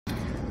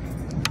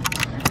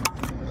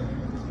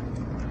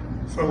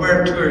For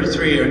where 2 or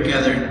 3 are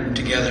gathered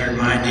together in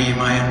my name,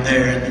 I am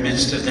there in the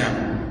midst of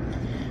them.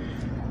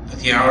 But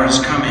the hour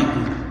is coming,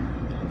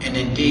 and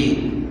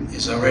indeed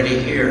is already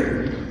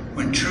here,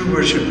 when true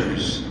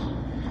worshipers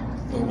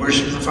will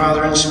worship the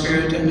Father in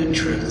spirit and in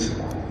truth.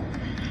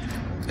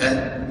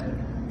 That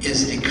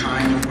is the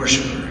kind of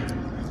worshiper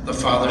the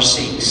Father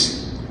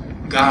seeks.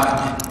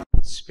 God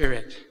is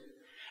spirit,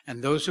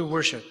 and those who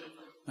worship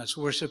must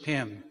worship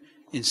him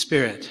in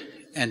spirit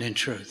and in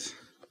truth.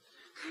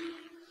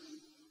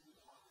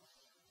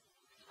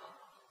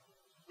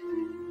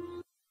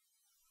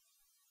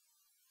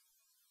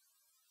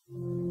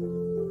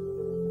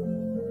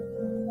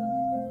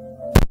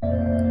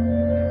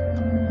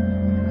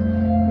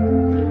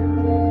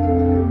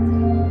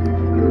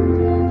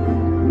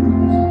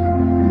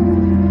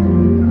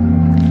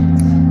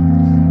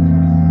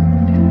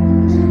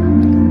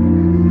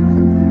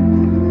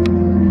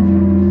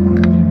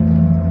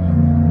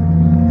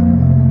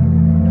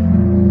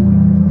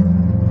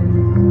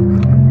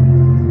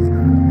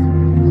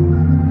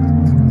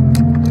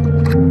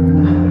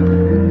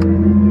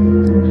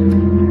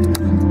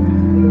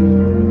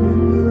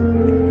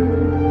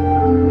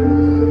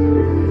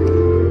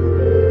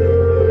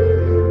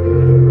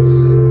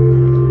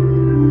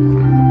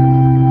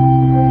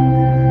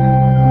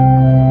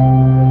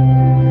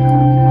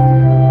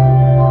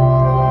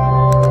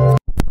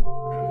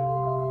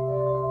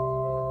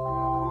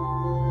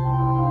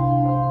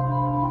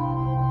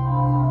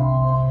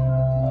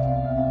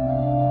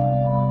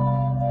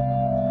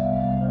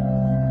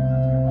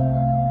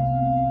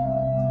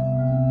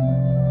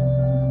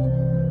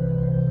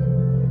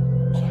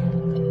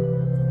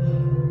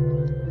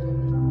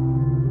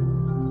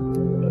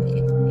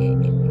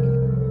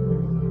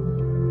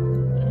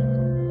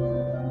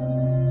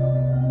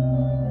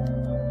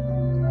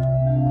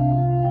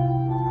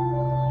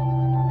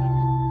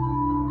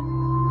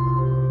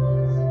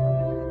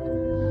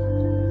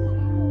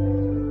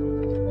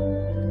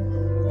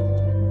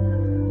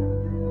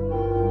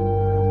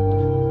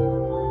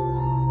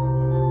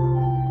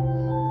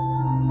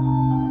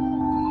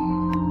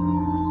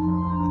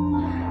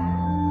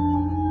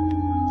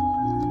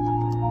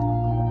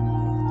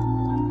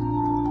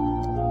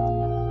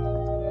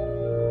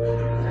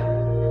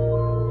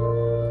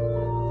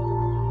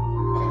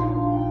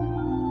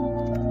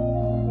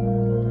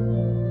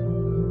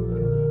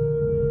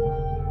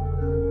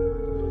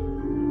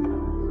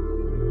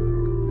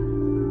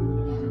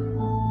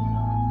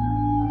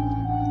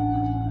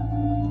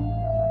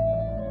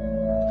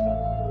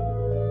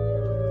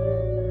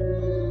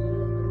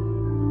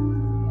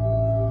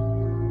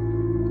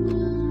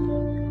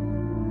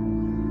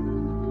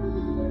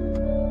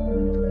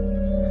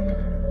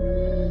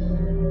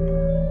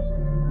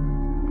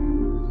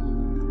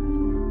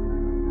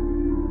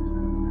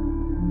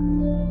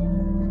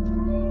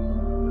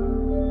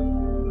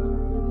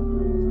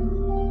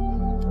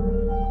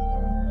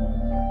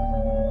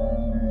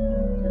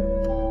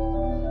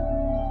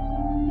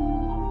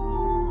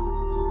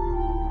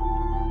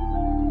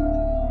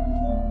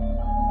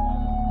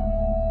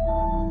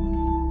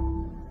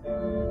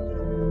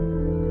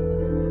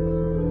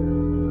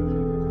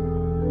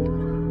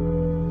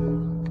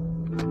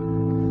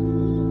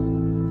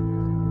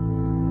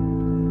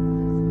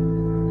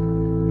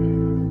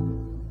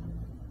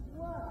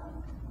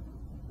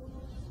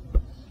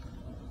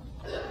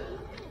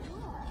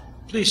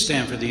 Please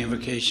stand for the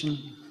invocation.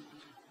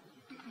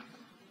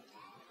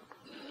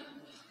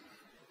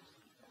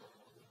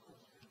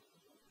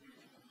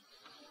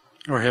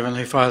 Our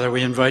Heavenly Father,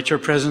 we invite your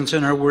presence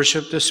in our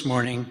worship this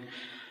morning.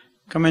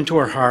 Come into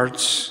our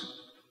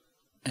hearts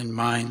and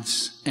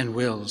minds and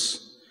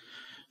wills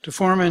to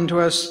form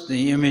into us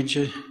the image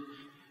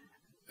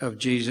of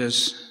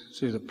Jesus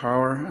through the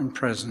power and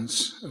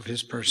presence of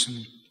his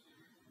person.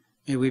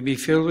 May we be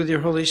filled with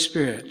your Holy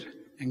Spirit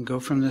and go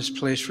from this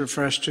place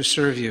refreshed to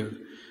serve you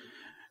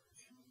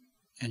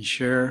and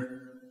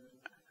share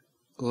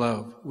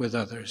love with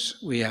others.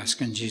 We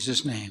ask in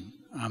Jesus' name.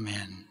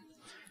 Amen.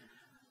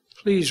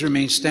 Please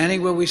remain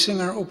standing while we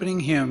sing our opening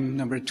hymn,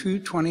 number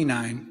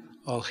 229,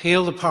 All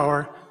Hail the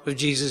Power of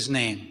Jesus'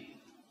 Name.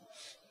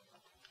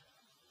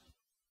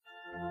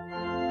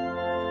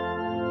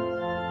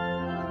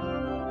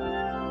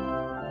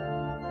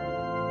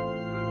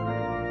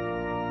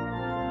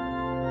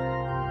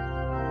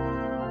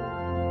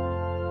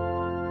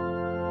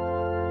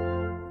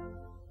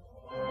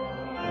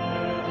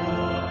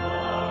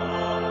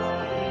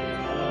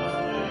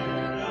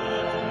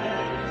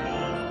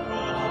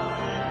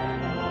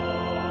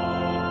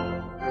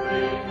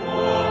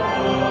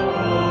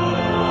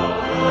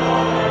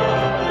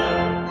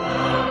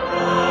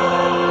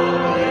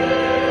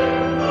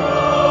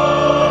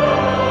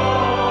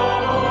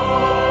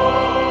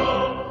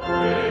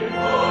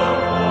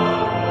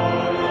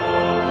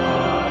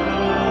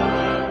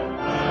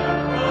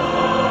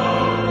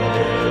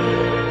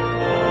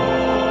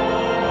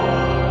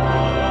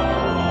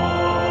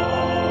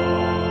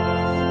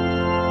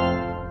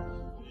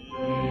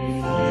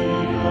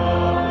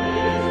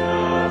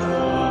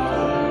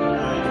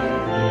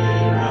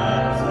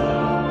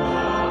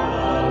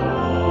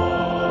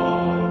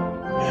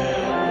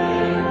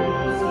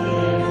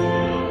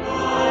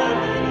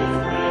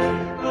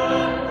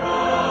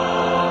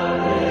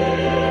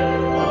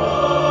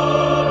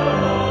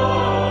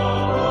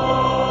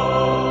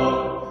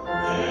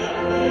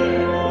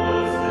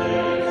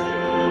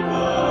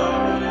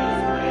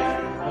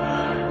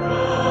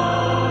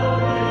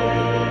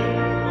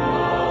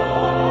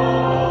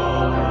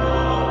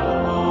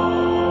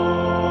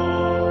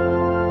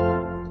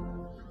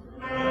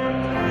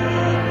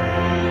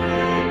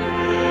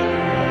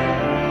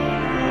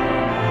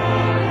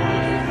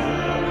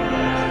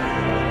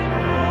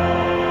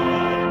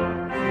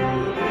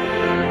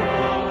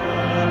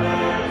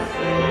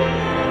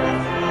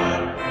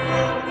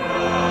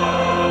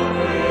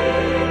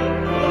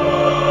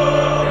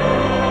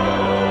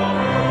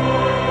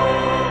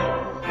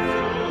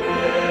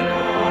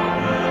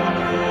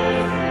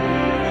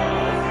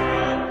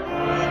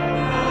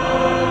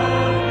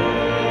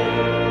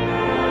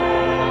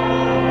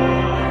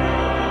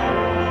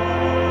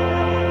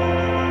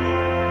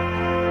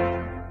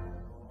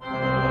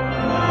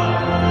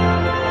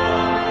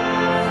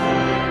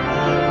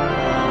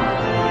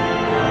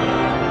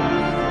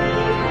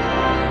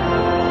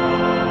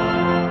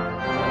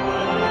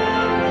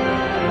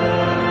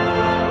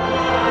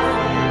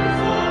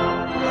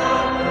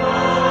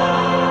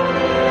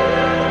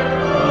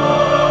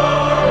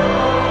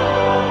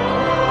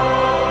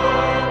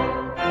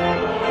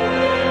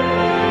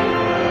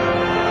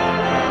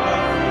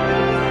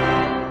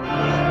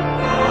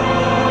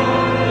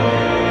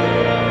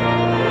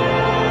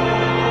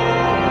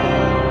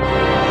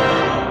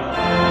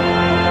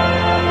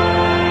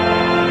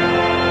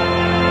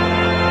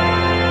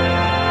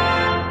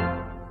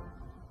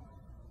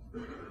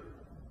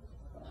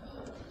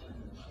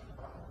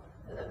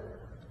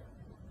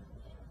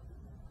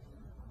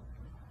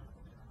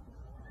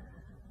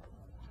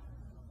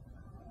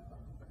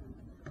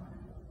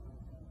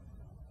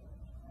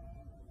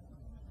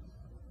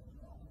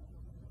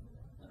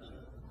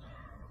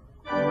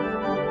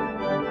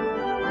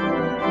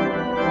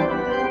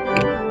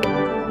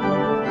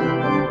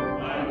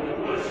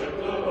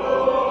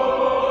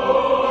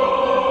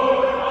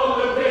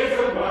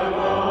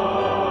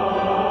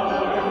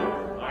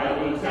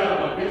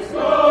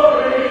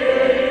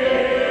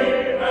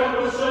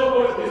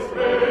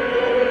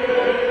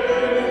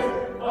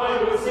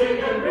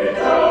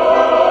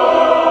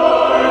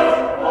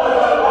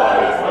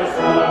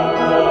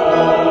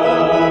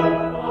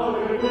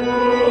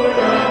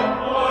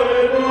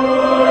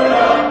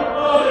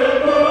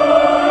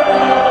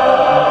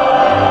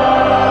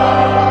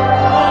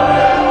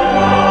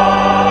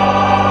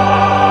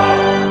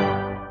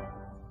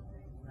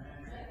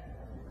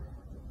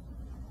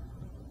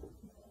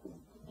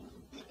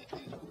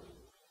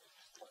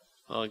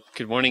 Well,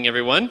 good morning,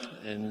 everyone,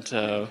 and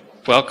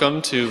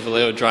welcome to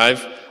Vallejo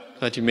Drive.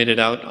 Glad you made it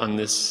out on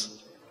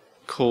this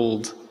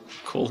cold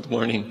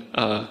morning.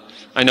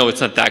 I know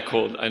it's not that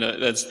cold. I know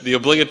that's the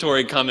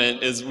obligatory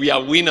comment is,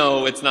 we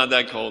know it's not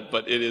that cold,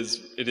 but it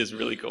is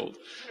really cold.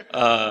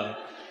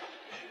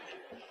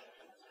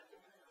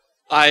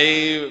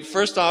 I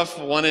first off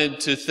wanted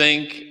to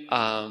thank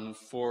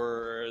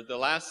for the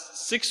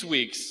last 6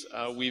 weeks,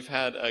 we've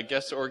had a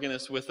guest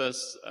organist with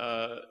us,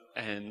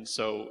 and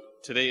so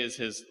today is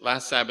his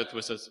last Sabbath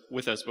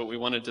with us, but we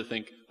wanted to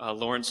thank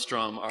Lawrence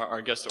Strom,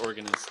 our guest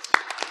organist.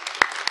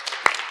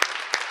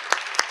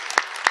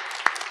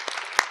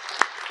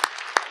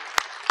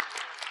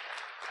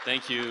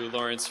 Thank you,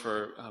 Lawrence,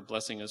 for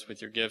blessing us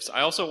with your gifts. I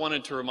also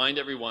wanted to remind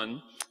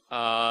everyone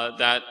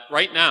that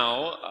right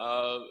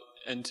now,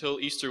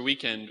 until Easter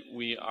weekend,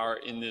 we are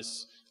in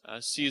this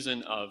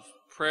season of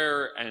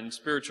prayer and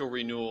spiritual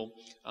renewal.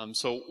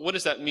 So what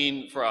does that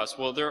mean for us?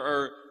 Well, there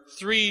are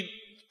 3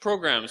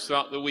 programs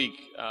throughout the week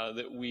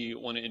that we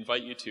want to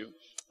invite you to.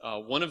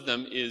 One of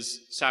them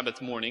is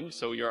Sabbath morning,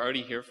 so you're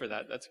already here for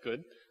that. That's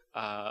good.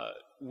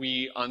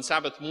 We, on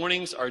Sabbath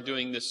mornings, are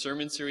doing this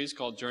sermon series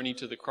called Journey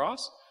to the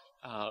Cross.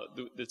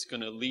 That's going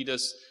to lead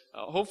us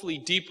hopefully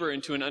deeper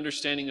into an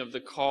understanding of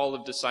the call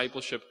of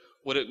discipleship,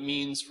 what it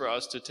means for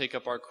us to take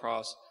up our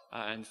cross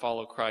and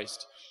follow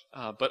Christ.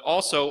 But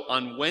also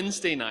on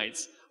Wednesday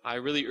nights, I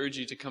really urge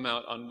you to come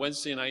out. On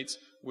Wednesday nights,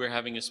 we're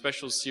having a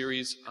special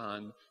series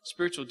on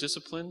spiritual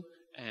discipline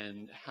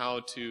and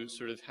how to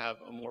sort of have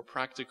a more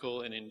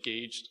practical and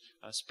engaged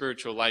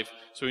spiritual life.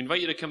 So we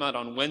invite you to come out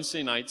on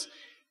Wednesday nights.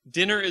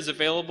 Dinner is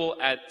available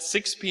at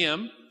 6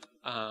 p.m.,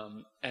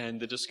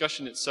 and the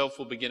discussion itself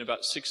will begin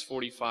about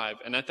 6:45,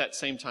 and at that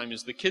same time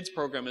is the kids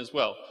program as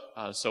well.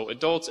 So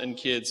adults and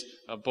kids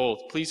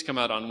both, please come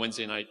out on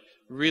Wednesday night.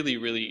 Really,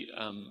 really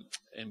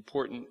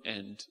important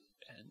and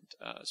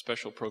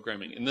special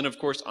programming. And then, of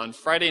course, on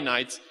Friday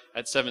nights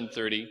at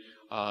 7:30,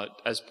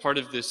 as part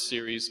of this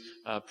series,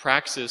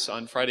 Praxis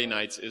on Friday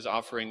nights is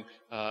offering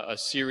a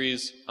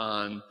series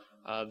on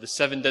the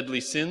 7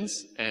 deadly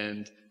sins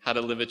and how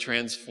to live a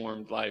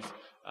transformed life.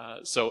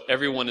 So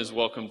everyone is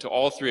welcome to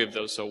all 3 of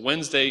those. So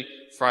Wednesday,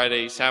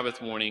 Friday,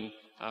 Sabbath morning,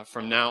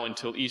 from now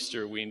until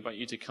Easter, we invite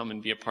you to come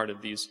and be a part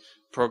of these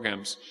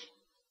programs.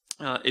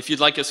 If you'd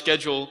like a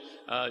schedule,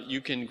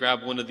 you can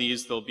grab one of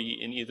these. They'll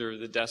be in either of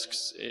the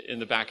desks in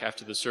the back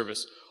after the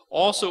service.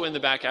 Also in the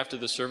back after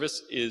the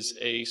service is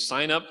a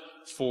sign-up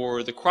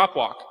for the Crop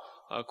Walk.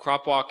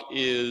 Crop Walk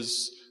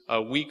is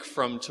a week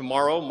from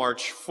tomorrow,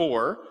 March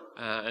 4,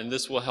 and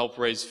this will help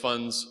raise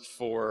funds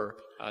for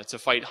to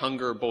fight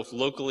hunger both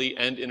locally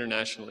and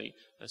internationally.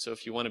 So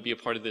if you want to be a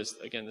part of this,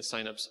 again, the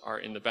sign-ups are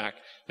in the back.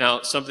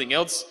 Now, something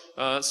else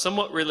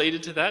somewhat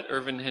related to that,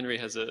 Irvin Henry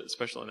has a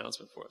special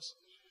announcement for us.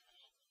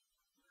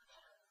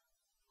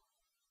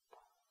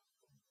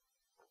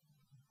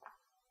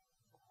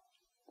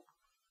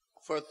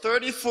 For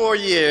 34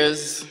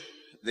 years,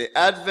 the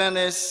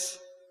Adventist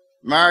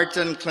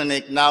Marathon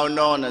Clinic, now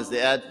known as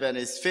the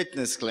Adventist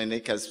Fitness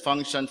Clinic, has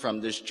functioned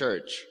from this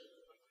church.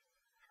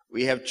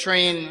 We have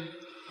trained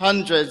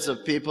hundreds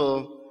of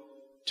people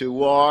to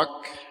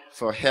walk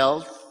for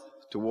health,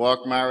 to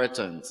walk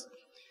marathons.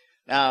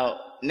 Now,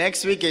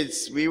 next week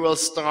we will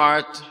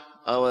start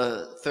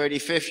our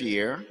 35th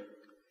year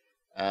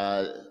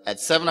at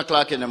 7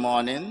 o'clock in the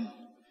morning.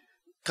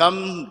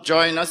 Come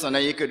join us, and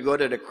then you could go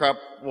to the Crop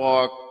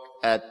Walk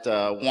at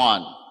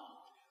 1.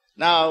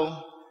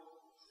 Now,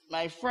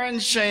 my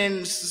friend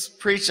Shane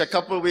preached a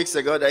couple of weeks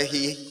ago that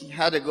he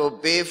had to go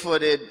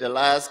barefooted the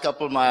last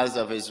couple miles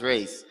of his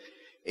race.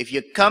 If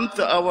you come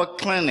to our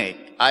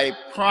clinic, I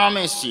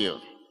promise you,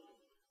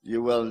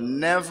 you will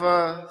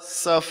never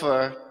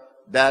suffer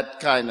that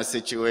kind of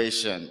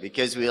situation,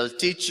 because we'll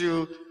teach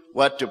you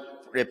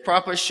the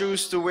proper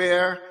shoes to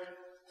wear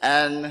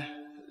and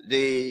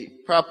the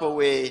proper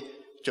way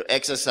to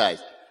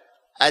exercise.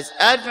 As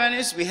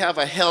Adventists, we have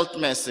a health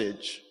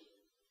message.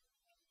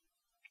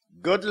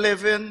 Good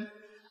living,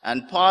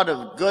 and part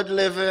of good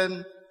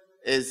living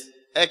is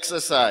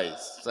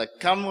exercise. So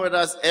come with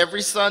us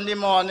every Sunday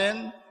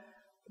morning.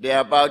 There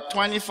are about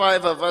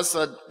 25 of us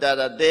that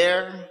are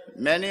there.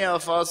 Many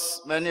of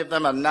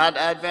them are not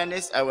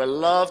Adventists. I would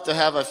love to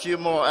have a few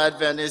more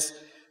Adventists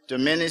to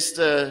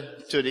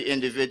minister to the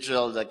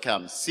individual that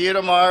comes. See you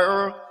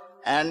tomorrow,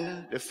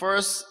 and the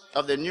first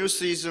of the new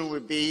season will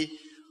be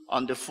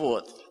on the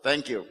 4th.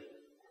 Thank you.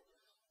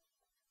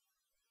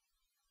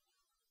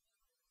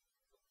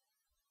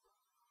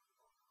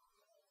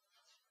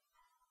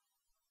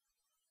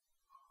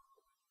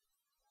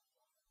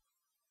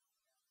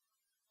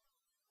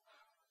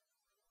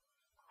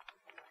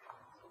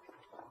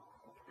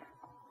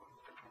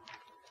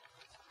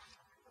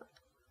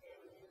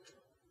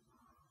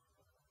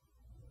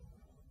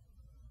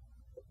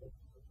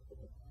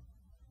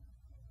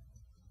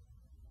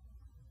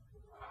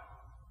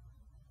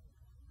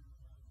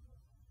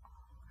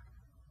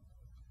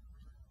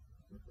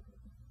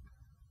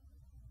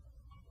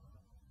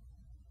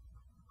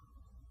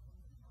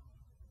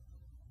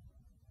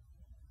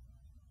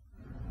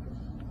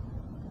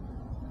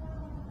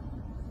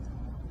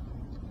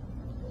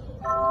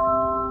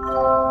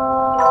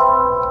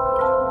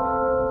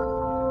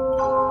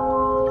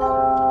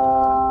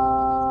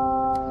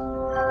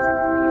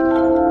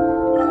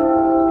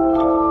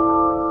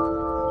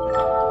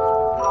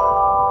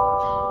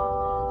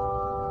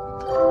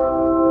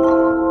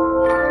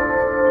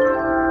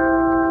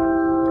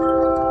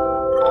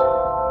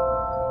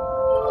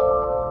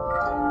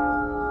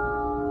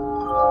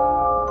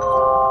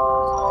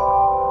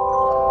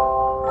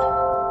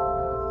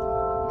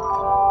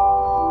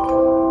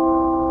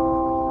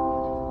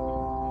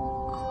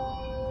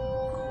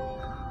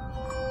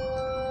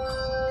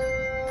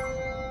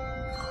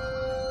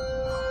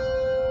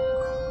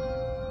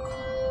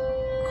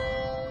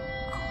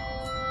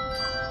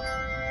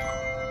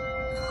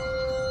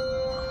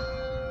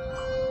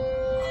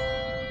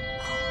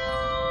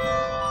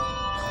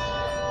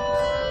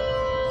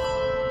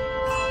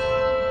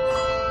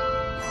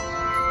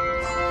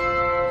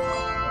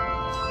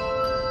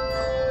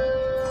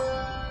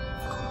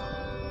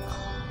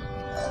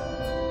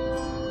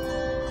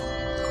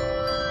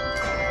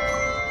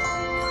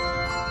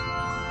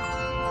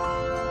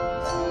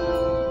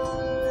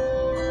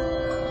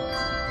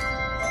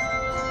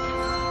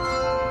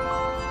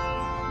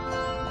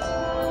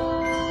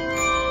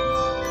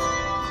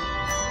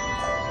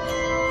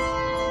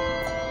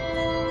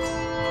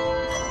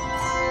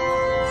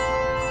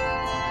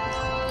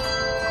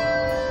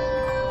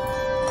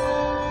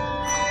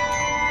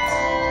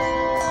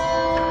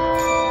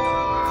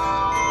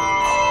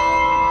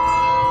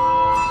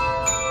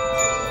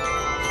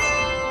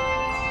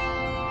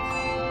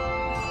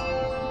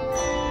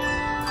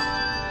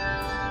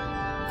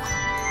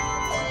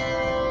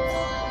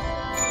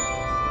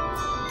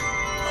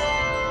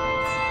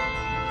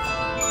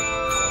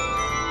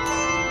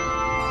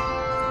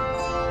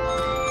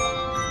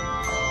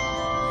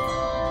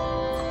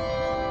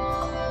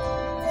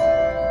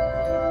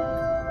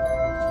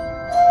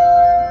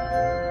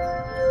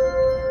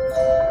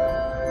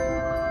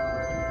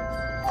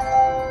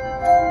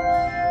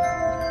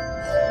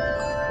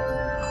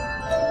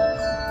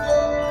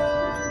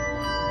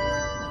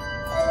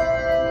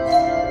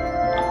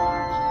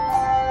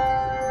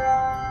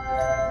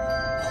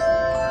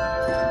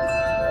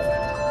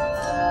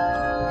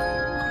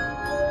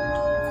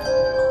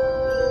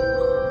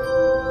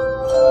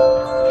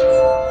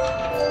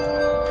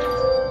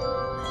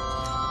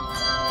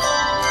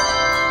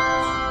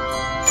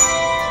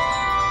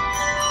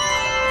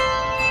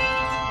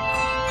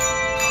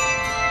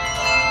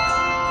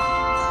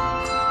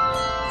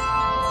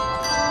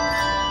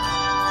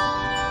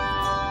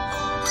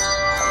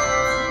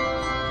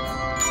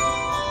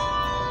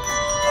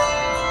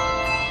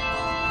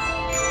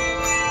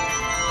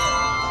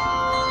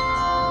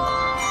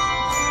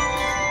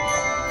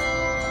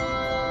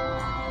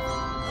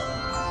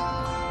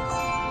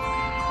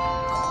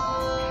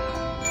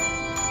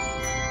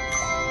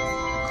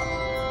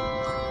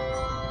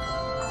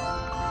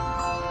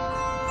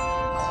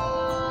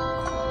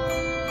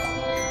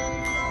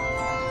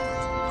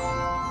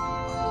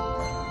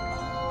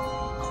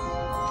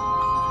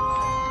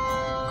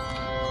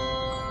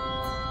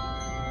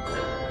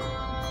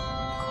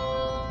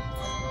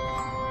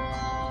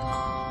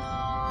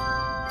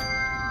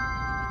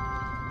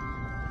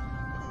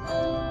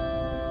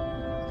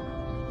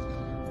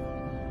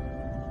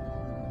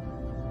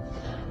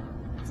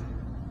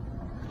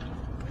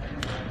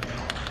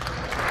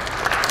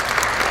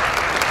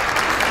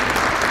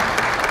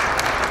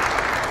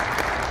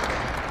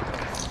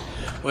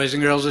 Boys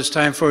and girls, it's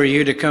time for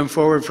you to come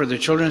forward for the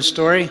children's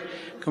story.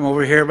 Come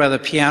over here by the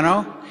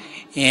piano.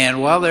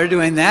 And while they're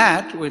doing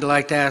that, we'd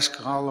like to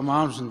ask all the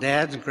moms and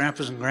dads and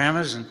grandpas and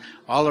grandmas and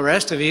all the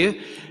rest of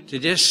you to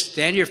just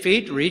stand your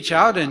feet, reach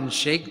out and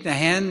shake the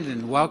hand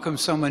and welcome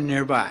someone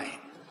nearby.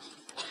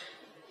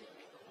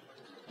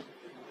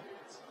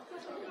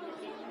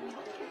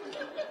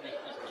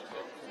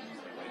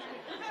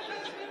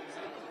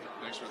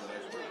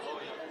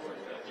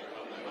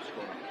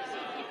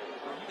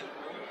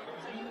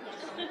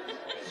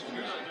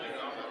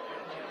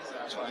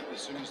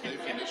 As soon as they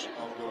finish,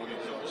 I'll go to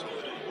the house.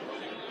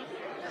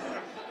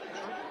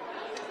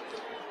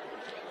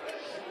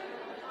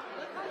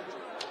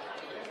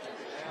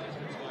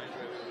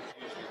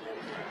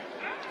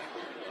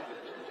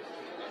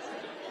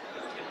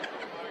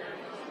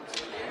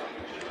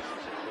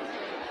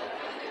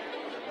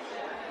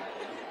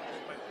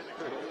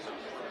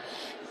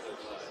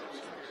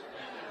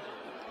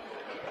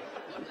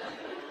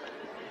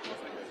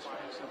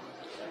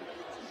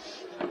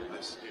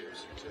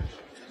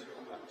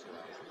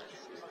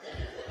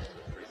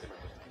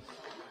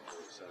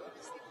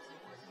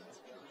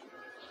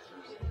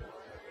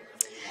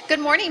 Good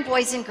morning,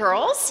 boys and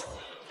girls.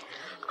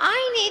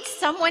 I need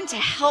someone to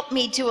help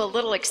me do a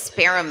little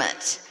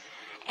experiment.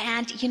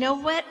 And you know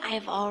what?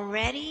 I've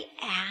already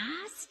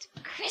asked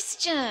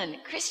Christian.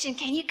 Christian,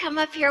 can you come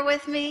up here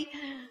with me?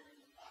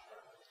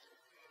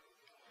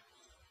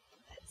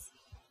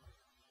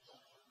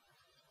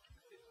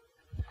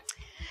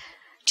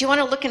 Do you want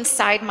to look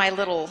inside my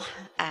little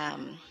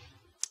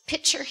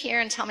picture here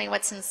and tell me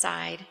what's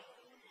inside?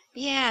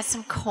 Yeah,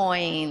 some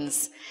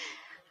coins.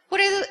 What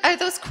are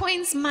those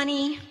coins?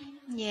 Money?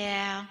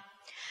 Yeah.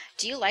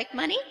 Do you like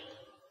money?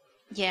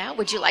 Yeah.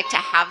 Would you like to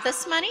have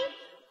this money?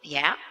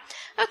 Yeah.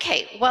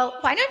 Okay, well,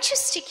 why don't you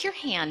stick your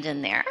hand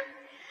in there?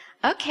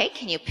 Okay,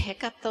 can you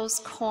pick up those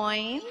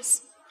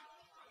coins?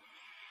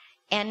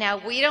 And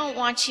now we don't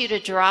want you to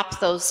drop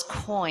those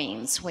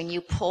coins when you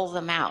pull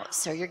them out.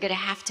 So you're going to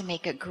have to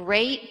make a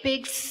great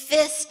big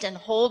fist and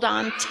hold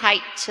on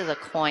tight to the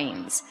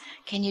coins.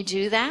 Can you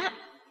do that?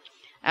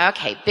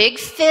 Okay, big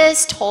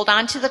fist, hold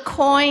on to the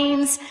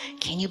coins.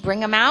 Can you bring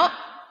them out?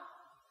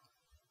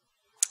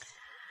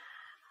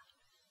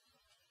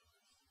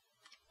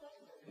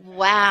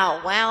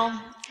 Wow,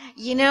 well,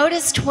 you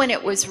noticed when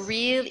it was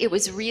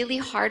really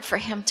hard for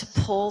him to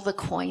pull the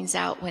coins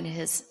out when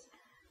his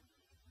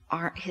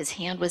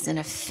hand was in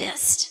a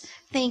fist.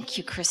 Thank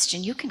you,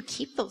 Christian. You can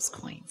keep those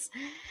coins.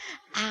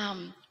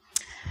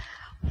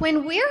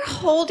 When we're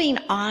holding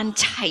on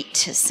tight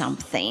to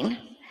something,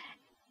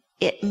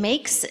 it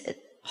makes it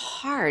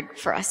hard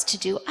for us to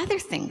do other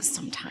things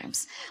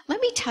sometimes. Let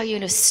me tell you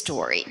a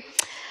story.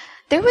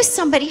 There was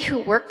somebody who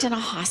worked in a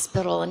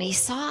hospital, and he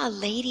saw a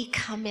lady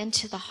come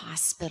into the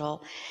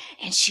hospital,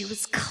 and she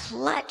was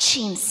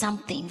clutching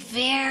something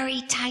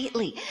very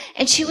tightly.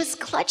 And she was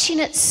clutching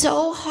it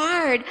so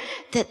hard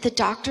that the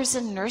doctors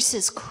and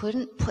nurses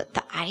couldn't put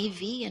the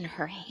IV in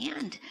her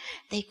hand.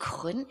 They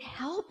couldn't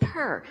help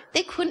her.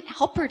 They couldn't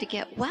help her to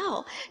get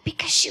well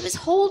because she was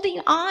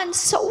holding on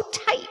so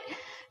tight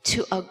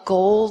to a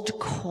gold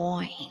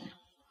coin.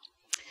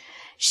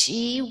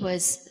 She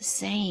was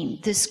saying,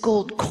 this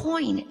gold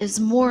coin is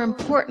more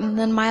important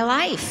than my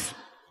life.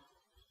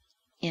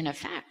 In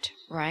effect,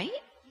 right?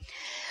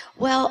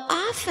 Well,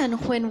 often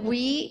when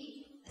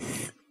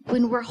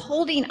we're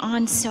holding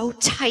on so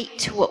tight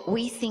to what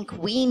we think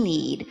we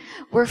need,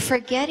 we're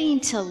forgetting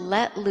to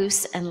let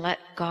loose and let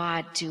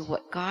God do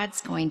what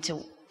God's going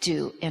to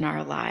do in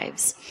our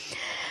lives.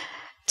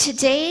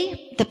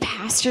 Today, the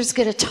pastor's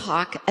going to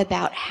talk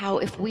about how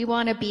if we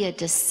want to be a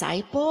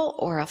disciple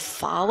or a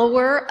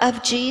follower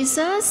of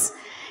Jesus,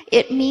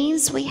 it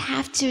means we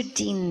have to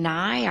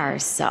deny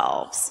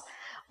ourselves.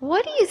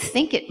 What do you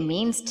think it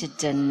means to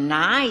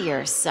deny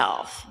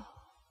yourself?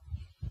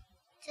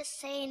 To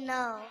say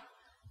no.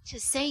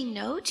 To say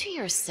no to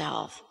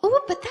yourself.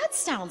 Oh, but that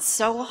sounds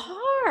so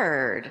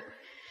hard.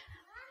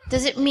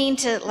 Does it mean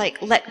to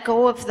let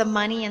go of the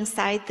money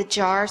inside the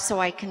jar so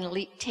I can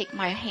take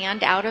my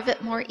hand out of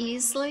it more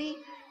easily?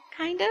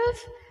 Kind of?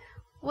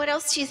 What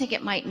else do you think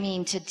it might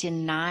mean to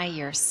deny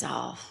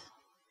yourself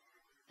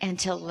and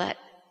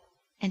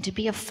to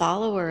be a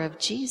follower of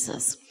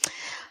Jesus?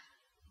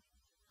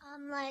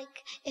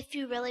 Like if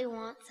you really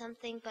want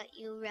something, but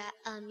you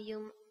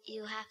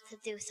have to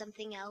do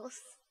something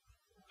else.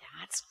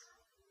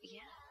 Yeah.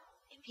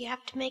 If you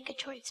have to make a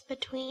choice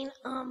between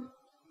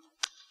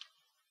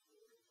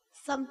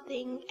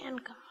something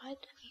and God.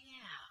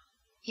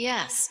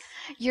 Yes,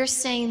 you're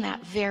saying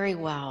that very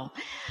well.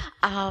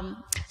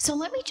 So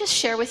let me just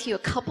share with you a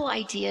couple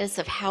ideas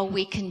of how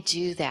we can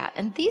do that.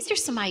 And these are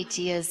some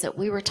ideas that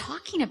we were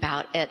talking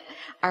about at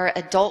our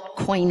adult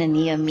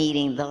koinonia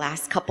meeting the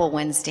last couple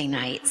Wednesday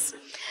nights.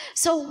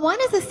 So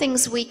one of the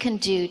things we can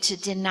do to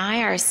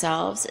deny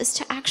ourselves is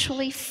to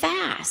actually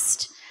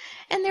fast.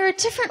 And there are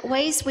different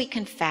ways we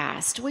can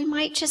fast. We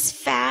might just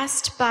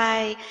fast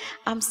by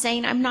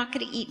saying, I'm not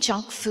going to eat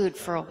junk food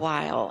for a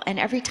while. And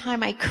every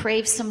time I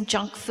crave some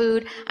junk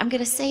food, I'm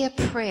going to say a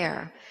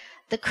prayer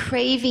the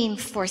craving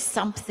for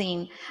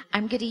something,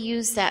 I'm going to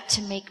use that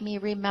to make me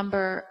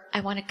remember I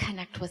want to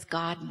connect with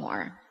God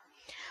more.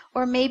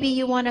 Or maybe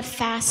you want to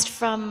fast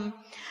from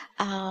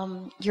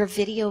your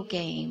video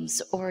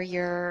games or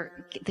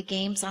the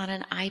games on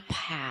an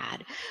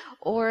iPad.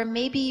 Or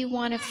maybe you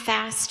want to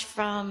fast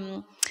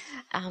from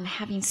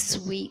having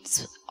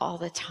sweets all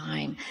the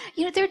time.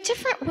 You know, there are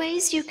different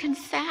ways you can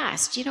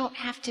fast. You don't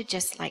have to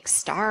just like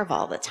starve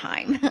all the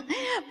time.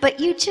 But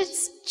you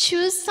just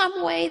choose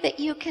some way that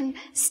you can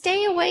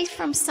stay away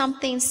from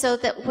something so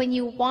that when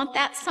you want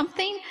that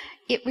something,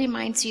 it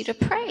reminds you to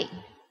pray.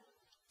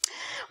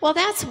 Well,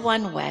 that's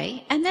one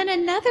way. And then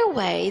another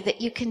way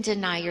that you can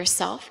deny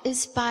yourself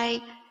is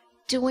by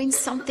doing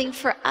something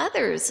for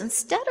others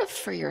instead of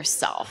for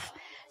yourself.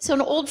 So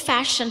an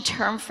old-fashioned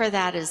term for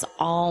that is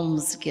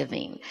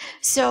almsgiving.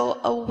 So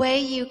a way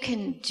you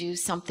can do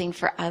something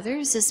for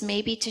others is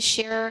maybe to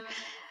share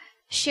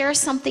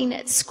something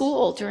at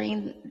school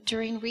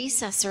during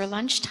recess or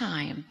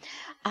lunchtime.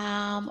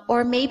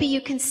 Or maybe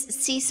you can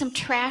see some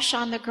trash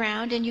on the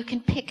ground and you can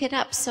pick it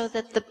up so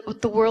that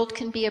the world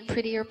can be a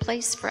prettier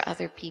place for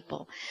other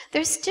people.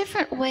 There's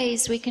different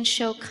ways we can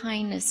show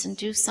kindness and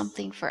do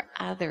something for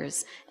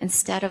others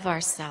instead of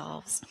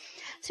ourselves.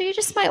 So you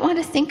just might want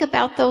to think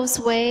about those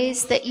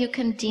ways that you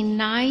can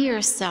deny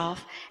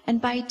yourself,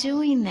 and by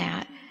doing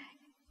that,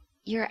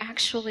 you're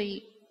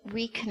actually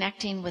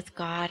reconnecting with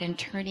God and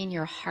turning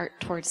your heart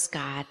towards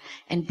God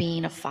and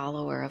being a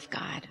follower of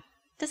God.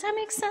 Does that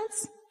make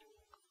sense?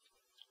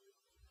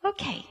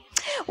 Okay.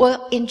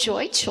 Well,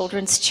 enjoy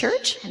Children's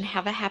Church and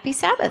have a happy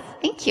Sabbath.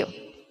 Thank you.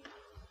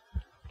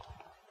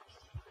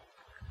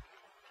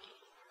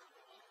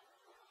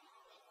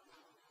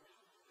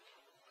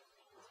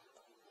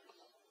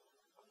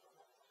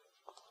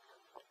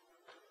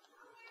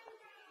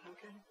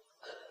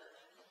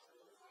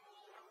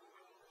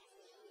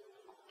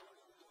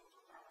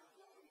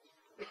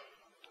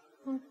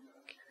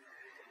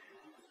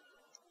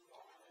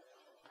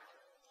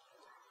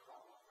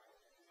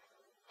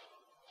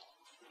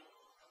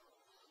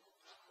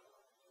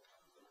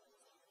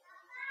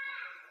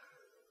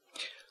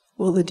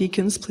 Will the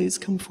deacons please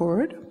come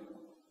forward?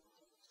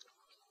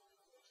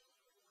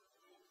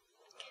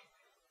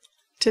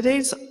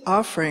 Today's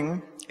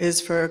offering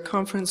is for a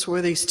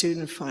conference-worthy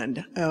student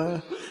fund.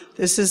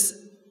 This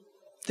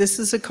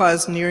is a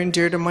cause near and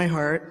dear to my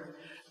heart.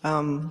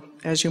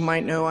 As you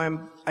might know,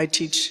 I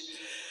teach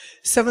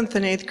 7th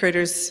and 8th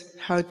graders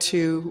how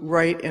to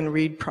write and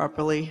read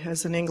properly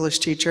as an English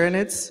teacher, and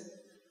it's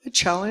a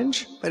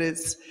challenge, but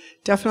it's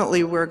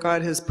definitely where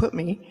God has put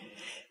me.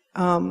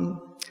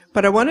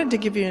 But I wanted to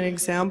give you an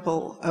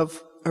example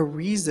of a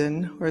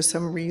reason, or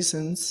some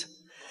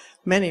reasons,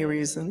 many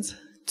reasons,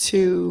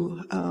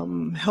 to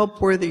help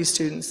worthy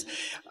students.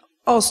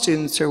 All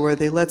students are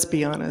worthy, let's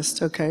be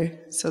honest, okay?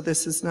 So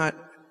this is not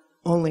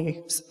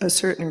only a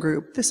certain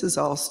group, this is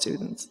all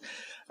students.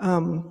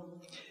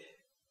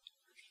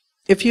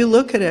 If you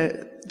look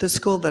at the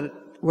school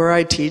where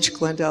I teach,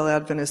 Glendale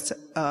Adventist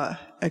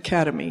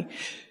Academy,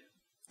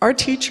 our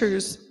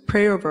teachers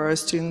pray over our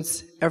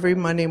students every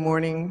Monday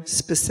morning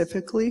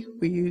specifically.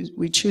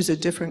 We choose a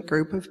different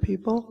group of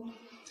people.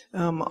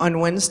 On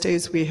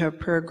Wednesdays, we have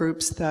prayer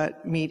groups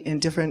that meet in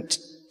different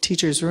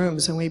teachers'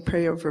 rooms, and we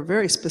pray over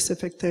very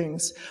specific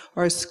things.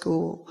 Our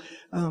school,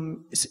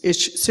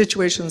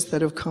 situations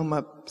that have come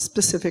up,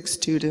 specific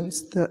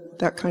students,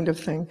 that kind of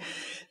thing.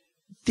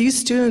 These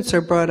students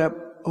are brought up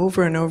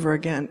over and over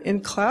again.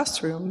 In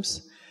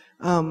classrooms,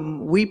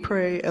 we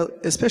pray,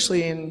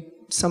 especially in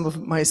some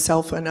of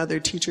myself and other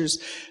teachers,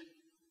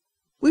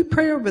 we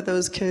pray over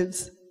those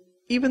kids,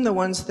 even the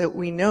ones that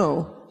we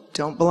know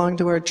don't belong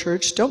to our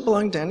church, don't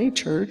belong to any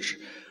church,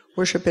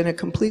 worship in a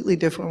completely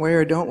different way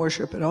or don't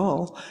worship at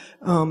all.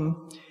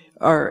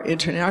 Our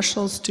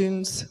international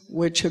students,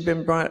 which have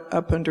been brought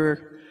up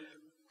under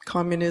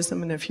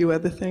communism and a few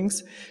other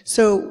things.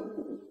 So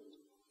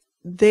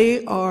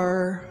they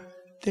are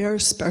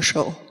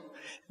special.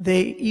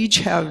 They each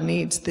have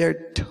needs.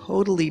 They're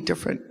totally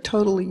different,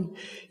 totally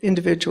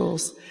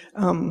individuals.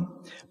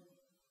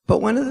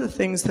 But one of the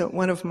things that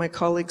one of my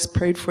colleagues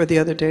prayed for the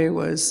other day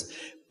was,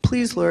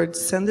 please, Lord,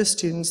 send the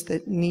students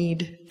that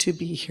need to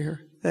be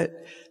here,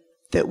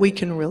 that we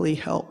can really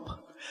help.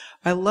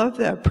 I love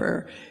that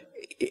prayer.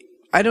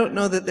 I don't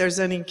know that there's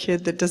any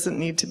kid that doesn't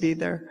need to be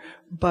there,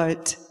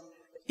 but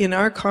in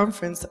our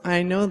conference,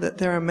 I know that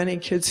there are many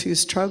kids who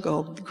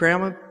struggle.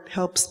 Grandma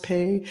helps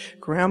pay,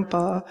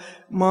 grandpa,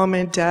 mom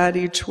and dad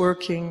each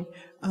working,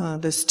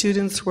 the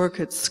students work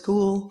at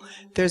school.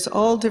 There's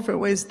all different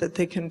ways that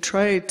they can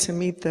try to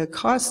meet the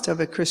cost of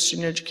a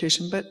Christian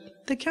education, but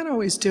they can't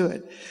always do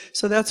it.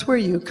 So that's where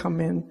you come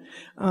in.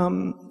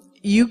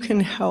 You can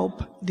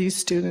help these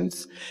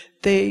students.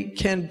 They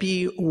can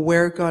be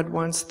where God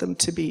wants them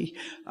to be.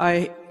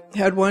 I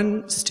had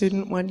one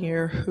student one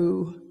year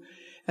who,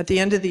 at the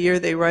end of the year,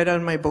 they write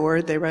on my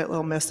board, they write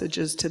little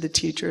messages to the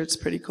teacher. It's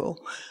pretty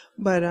cool.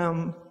 But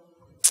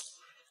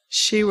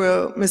she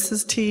wrote,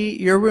 Mrs.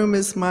 T, your room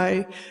is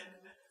my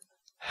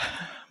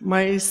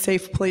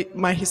safe place,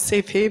 my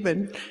safe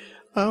haven.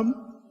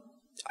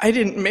 I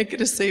didn't make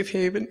it a safe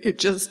haven. It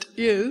just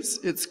is.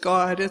 It's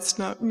God. It's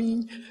not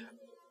me.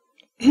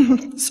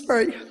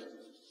 Sorry.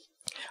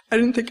 I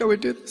didn't think I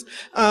would do this.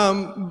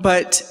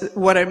 But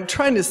what I'm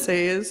trying to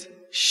say is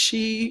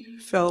she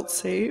felt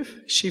safe.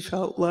 She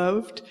felt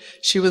loved.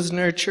 She was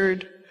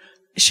nurtured.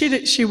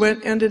 She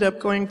ended up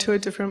going to a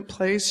different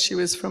place. She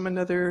was from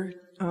another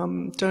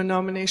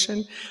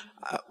denomination.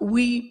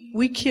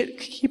 We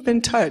keep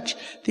in touch.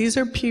 These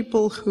are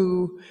people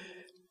who,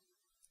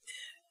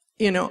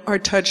 are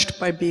touched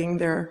by being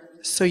there.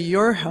 So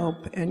your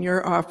help and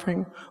your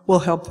offering will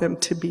help them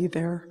to be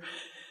there.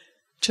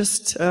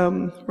 Just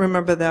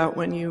remember that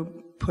when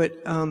you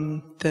put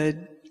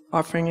the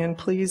offering in,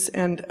 please.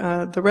 And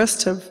the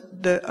rest of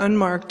the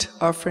unmarked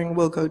offering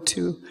will go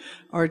to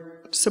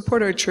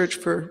support our church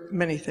for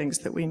many things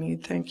that we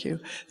need. Thank you.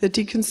 The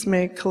deacons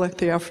may collect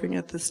the offering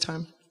at this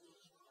time.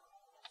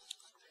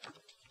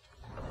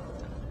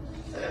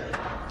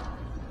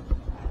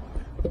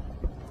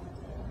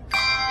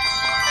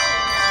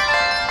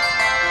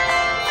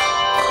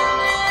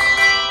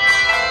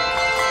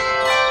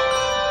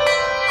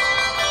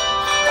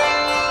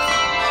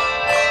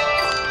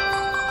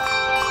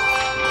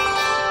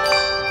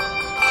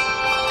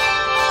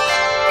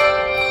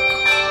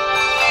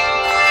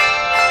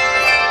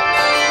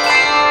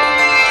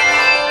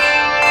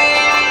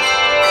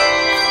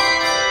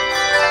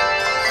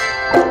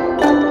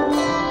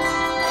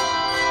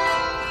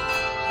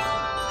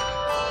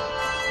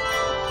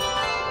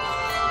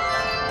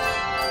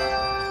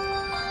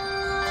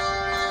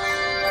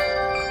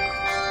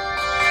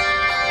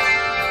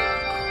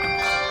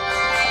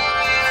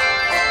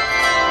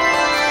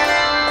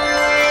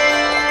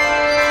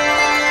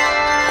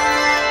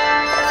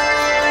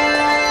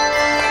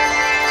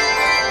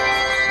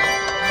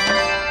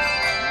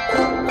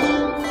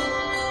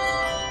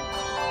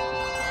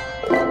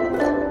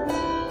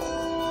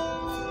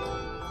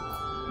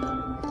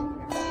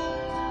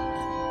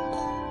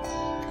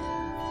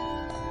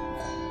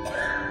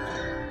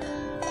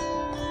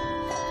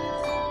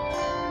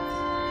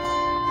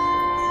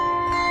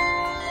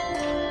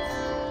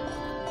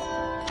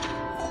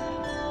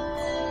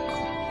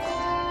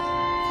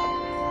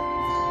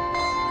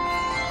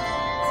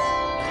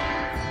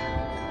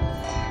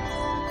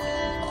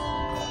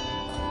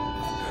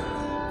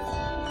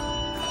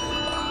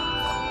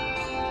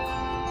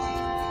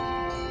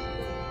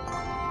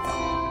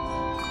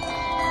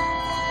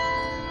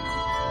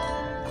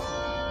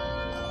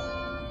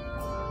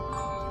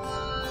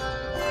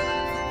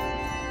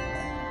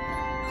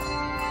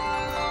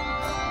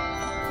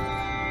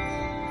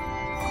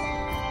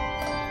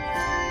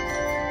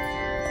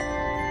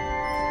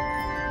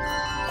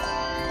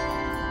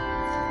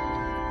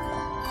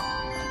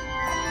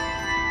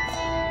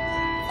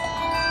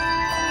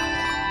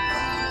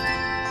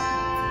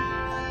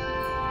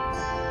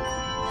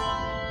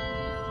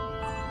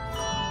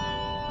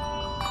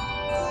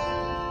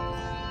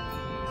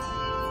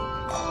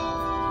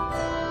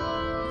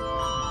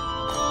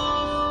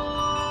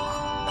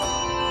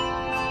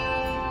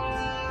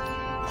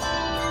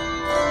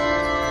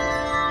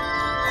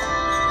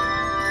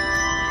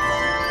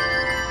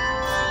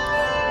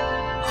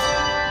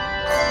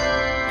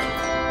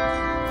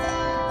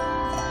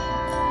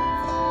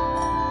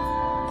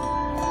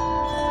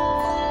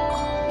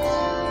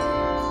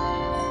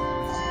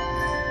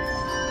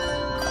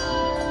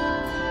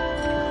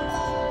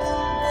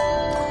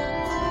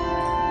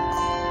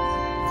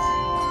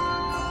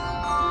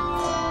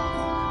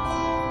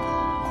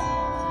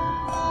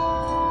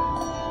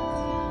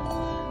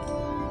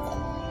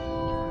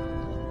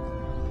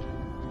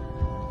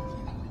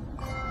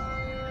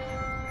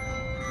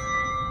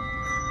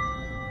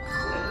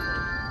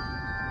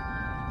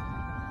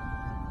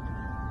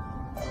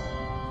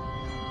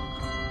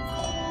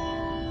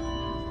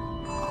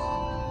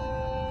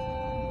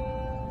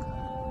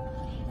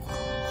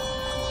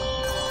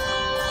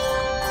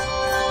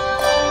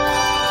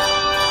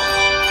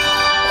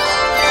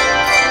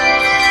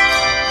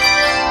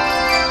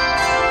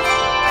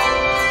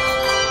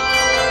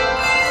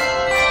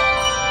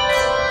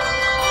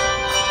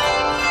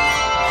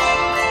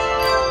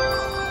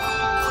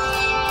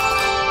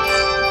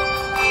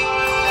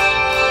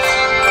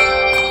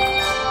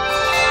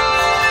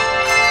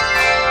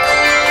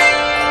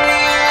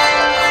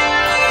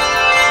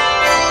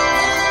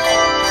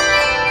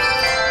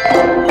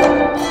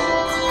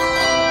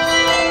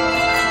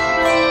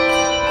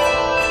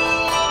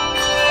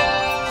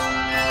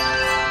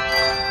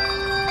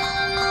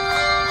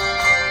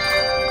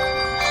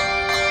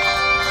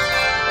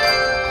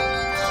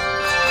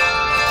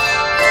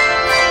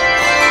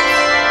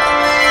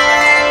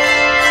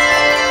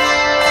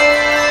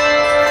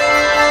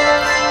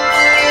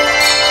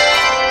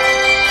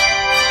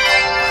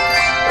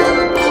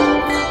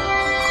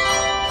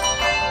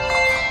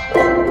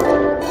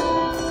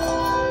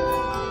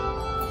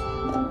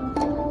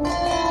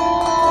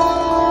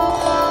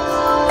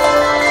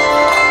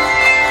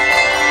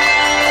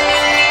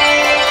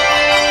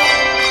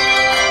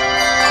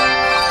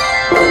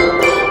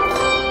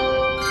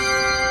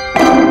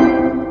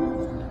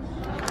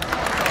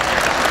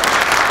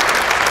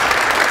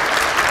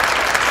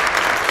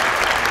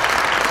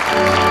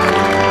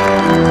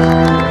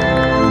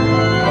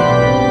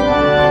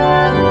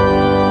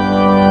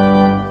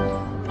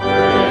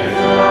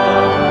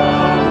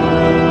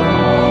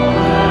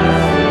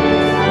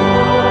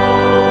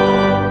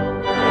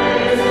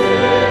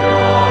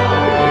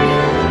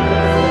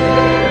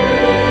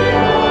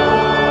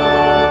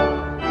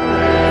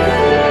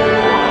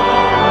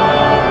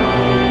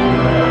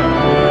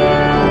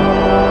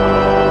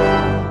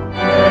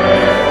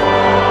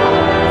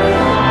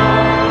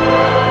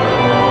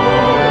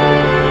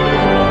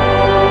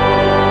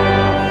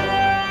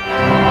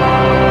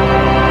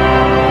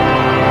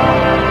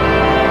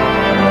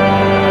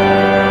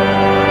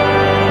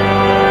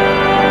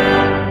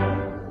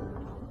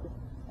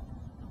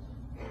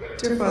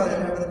 Father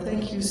in heaven,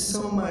 thank you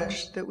so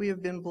much that we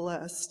have been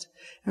blessed.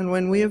 And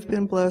when we have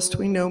been blessed,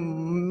 we know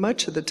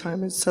much of the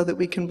time it's so that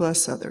we can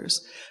bless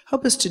others.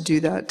 Help us to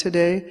do that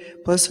today.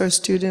 Bless our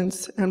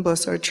students and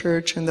bless our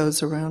church and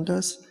those around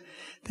us.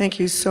 Thank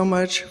you so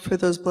much for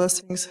those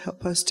blessings.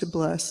 Help us to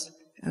bless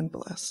and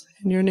bless.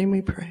 In your name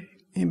we pray.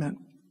 Amen.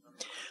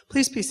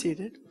 Please be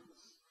seated.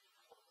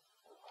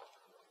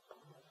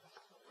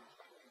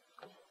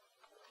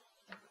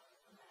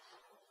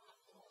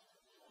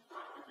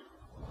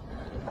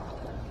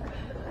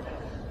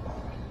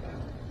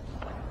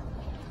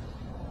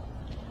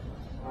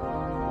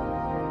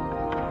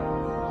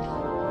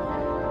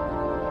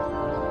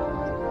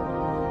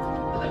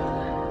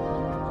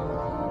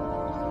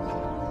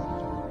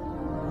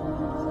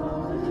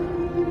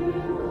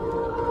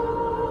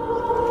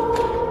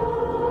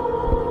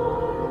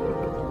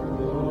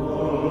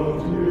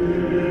 Amen.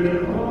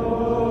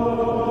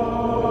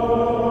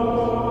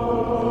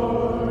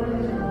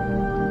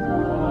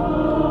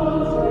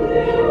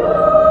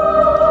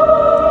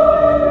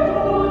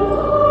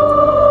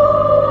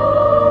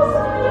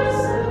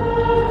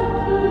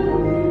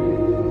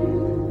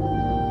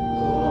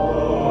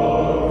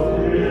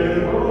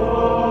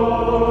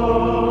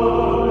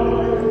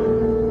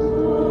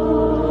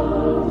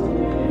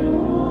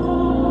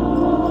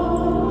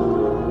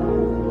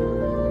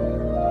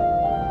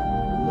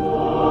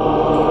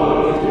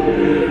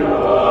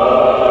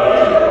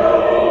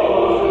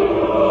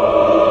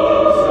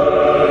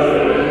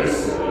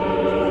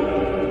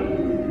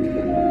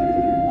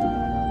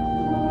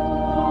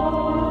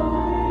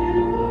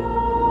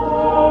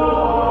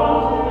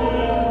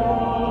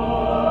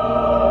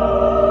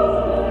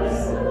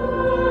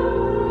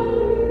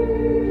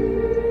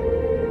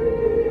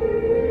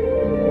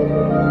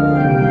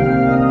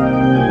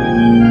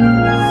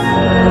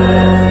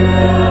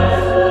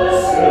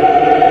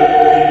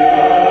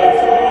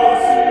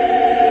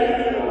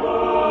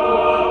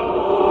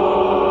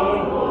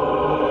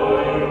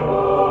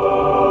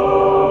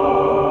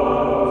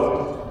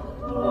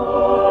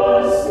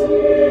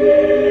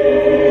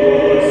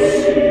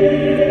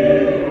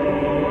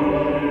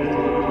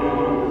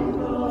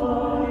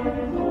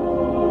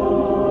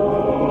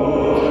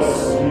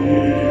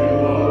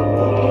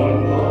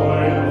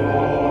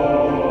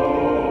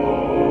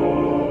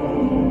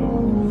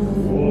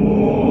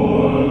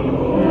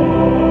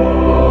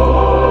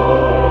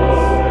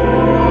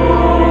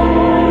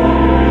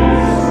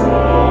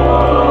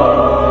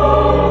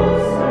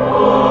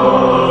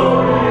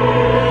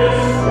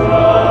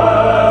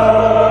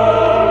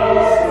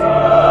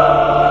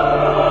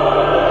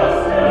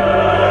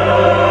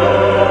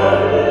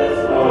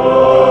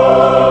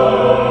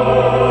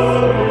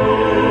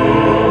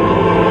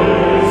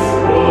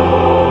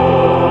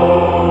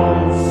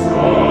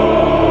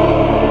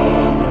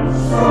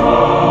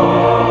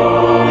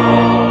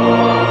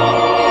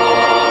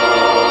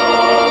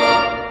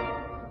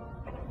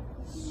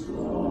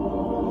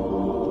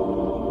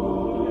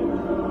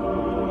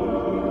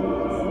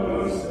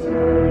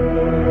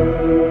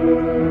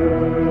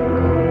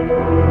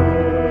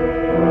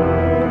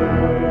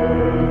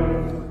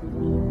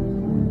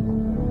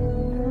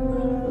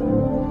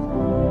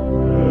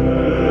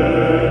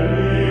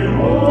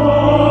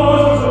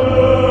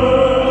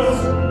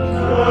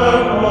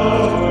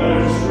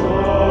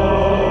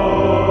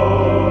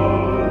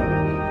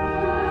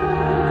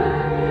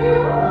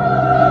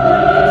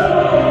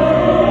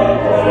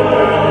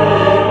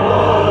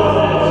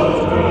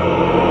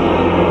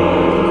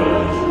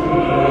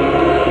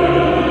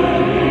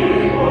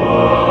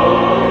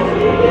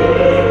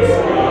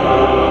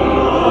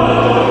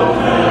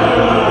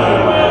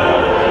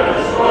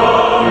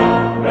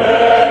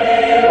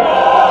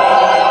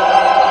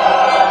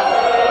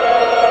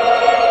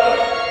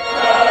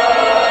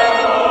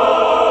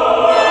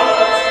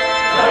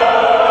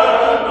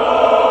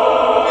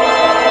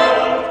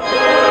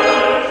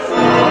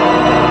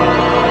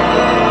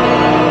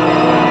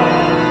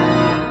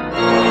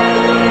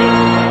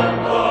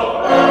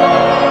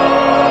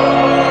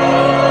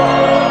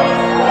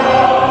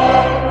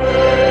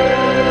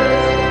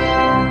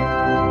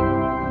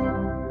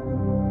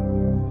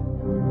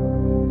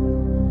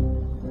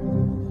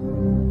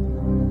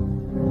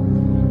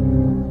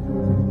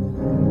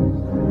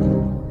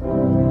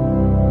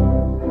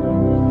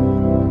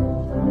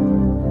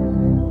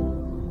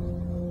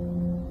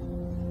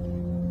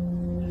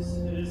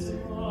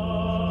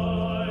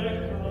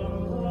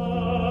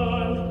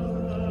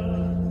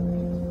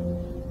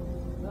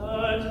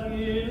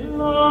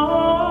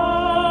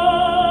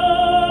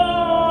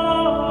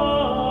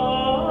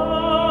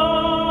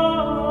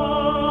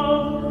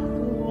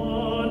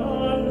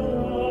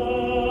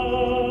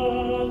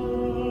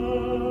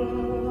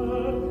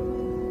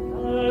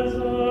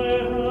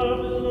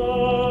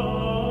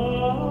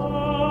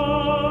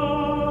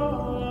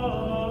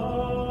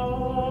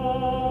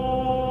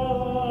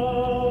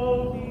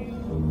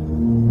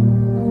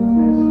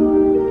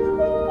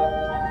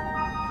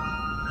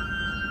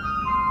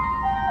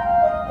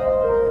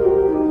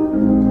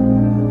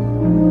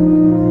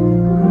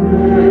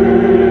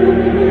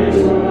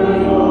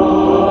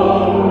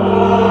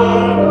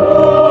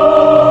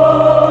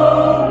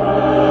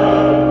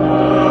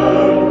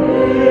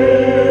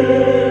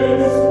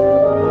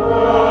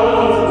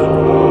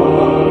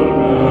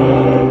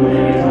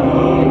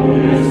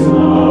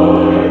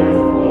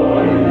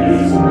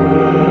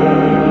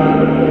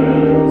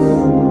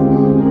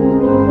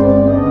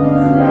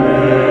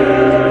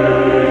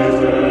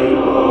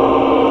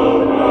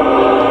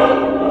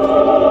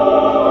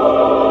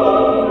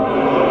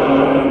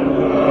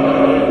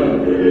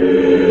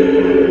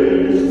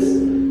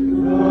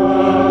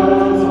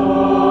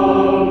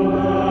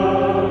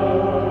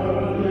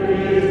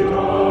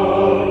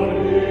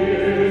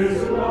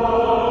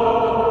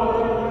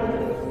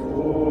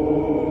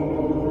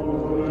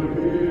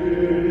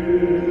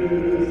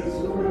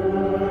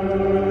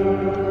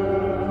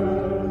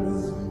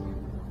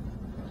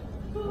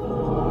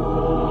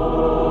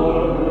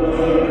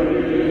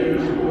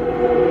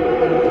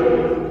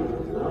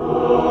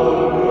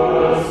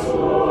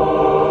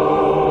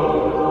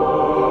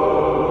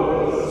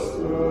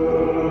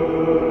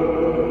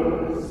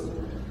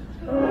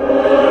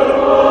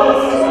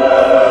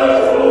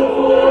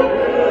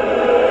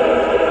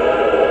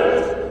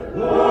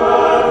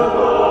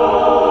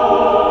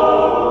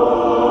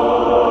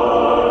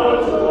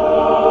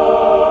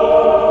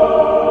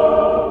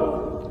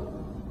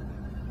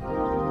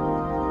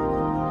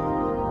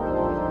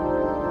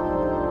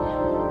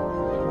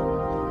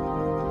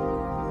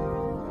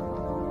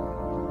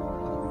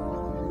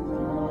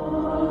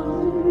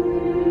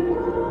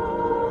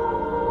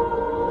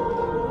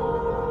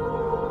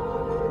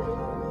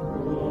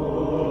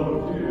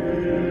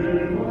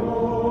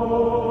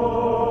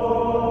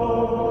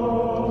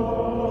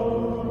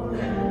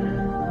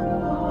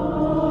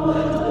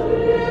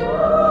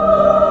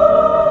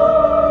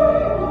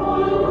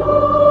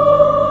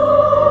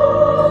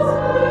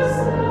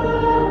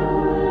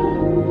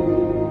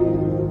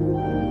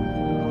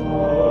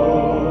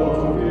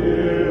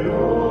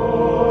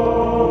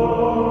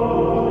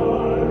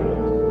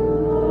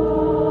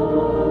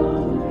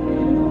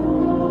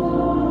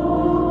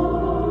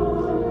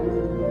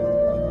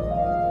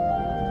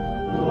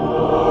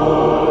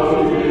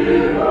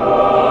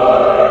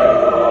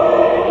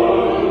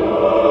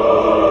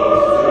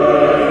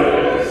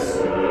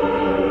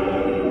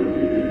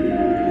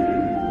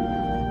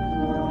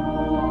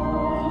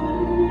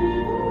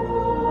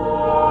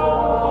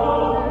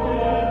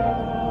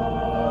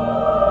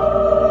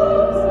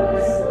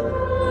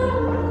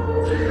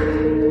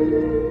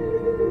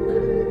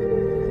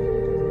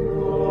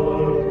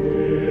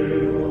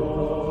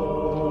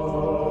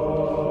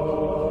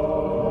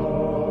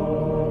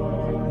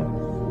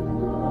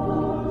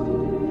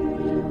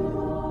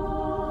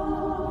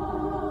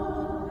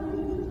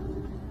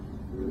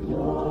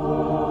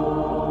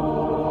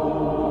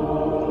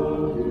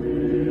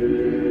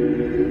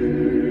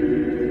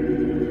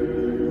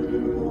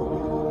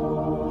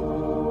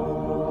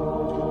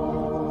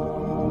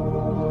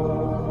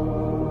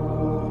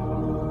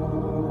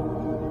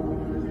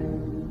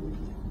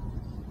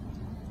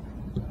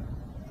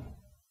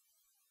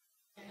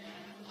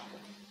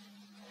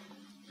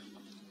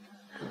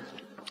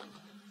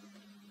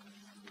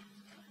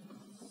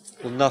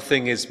 Well,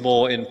 nothing is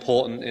more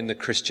important in the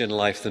Christian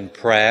life than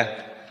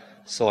prayer.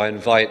 So I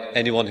invite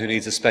anyone who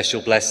needs a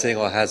special blessing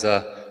or has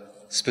a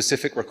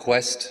specific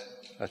request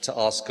to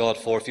ask God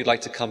for. If you'd like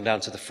to come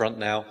down to the front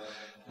now,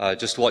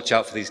 just watch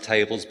out for these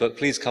tables. But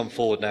please come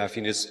forward now if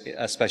you need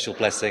a special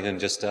blessing and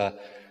just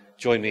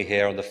join me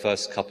here on the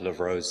first couple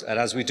of rows. And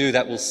as we do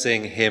that, we'll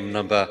sing hymn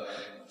number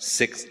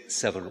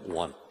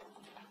 671.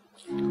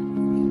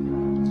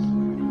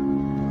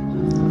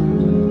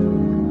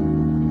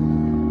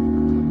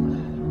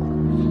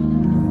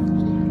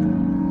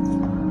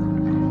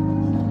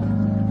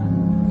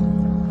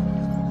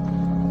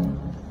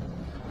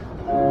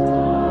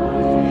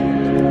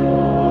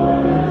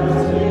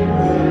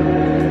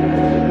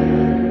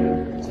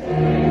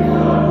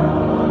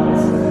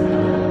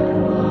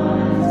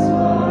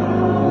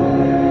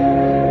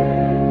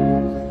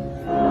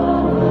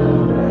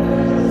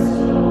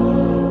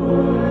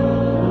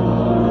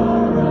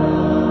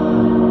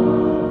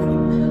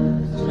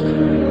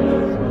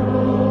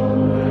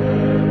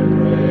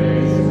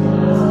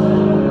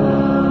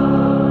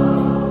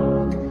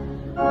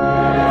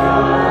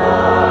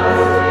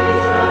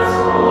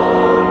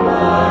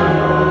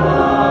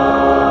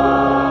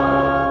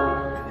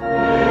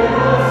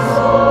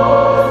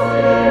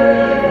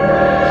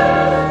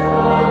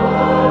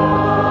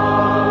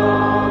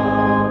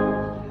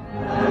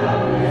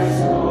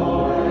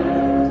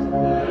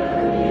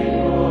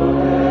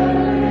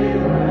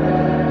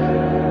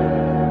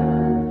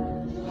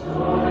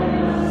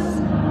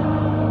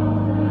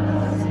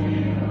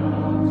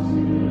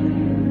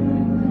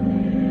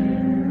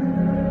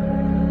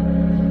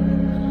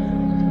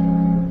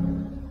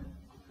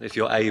 If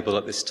you're able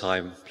at this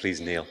time,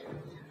 please kneel.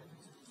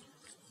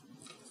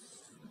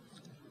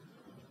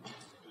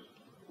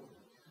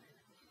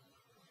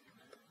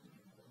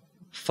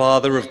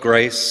 Father of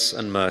grace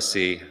and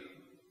mercy,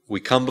 we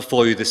come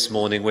before you this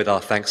morning with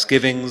our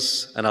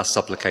thanksgivings and our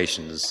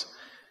supplications.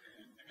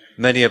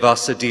 Many of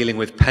us are dealing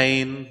with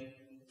pain,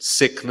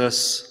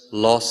 sickness,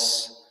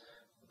 loss,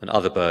 and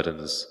other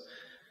burdens.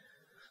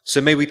 So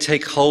may we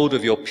take hold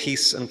of your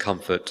peace and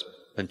comfort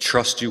and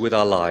trust you with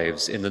our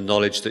lives in the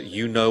knowledge that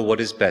you know what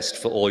is best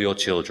for all your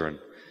children,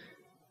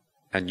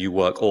 and you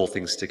work all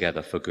things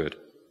together for good.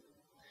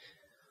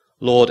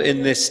 Lord,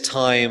 in this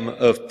time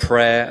of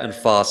prayer and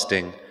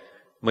fasting,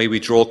 may we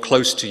draw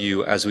close to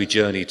you as we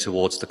journey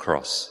towards the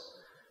cross.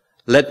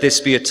 Let this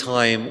be a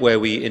time where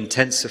we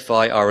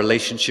intensify our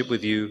relationship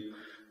with you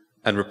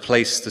and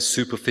replace the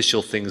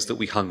superficial things that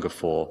we hunger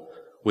for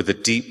with a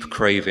deep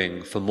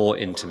craving for more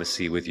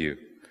intimacy with you.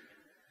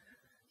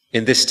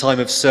 In this time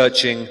of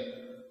searching,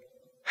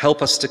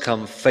 help us to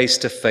come face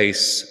to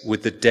face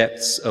with the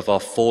depths of our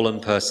fallen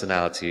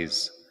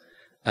personalities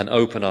and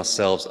open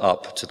ourselves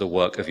up to the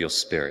work of your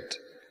Spirit.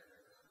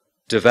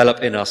 Develop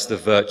in us the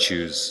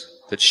virtues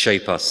that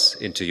shape us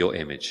into your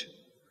image.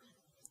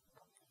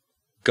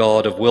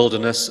 God of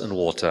wilderness and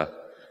water,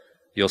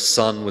 your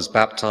Son was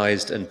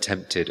baptized and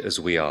tempted as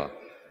we are.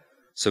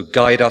 So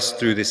guide us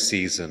through this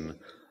season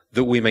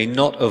that we may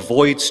not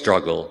avoid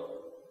struggle,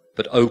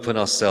 but open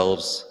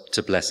ourselves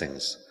to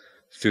blessings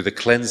through the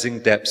cleansing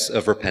depths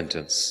of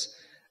repentance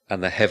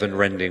and the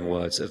heaven-rending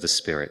words of the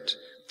Spirit.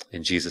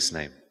 In Jesus'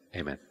 name,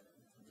 amen.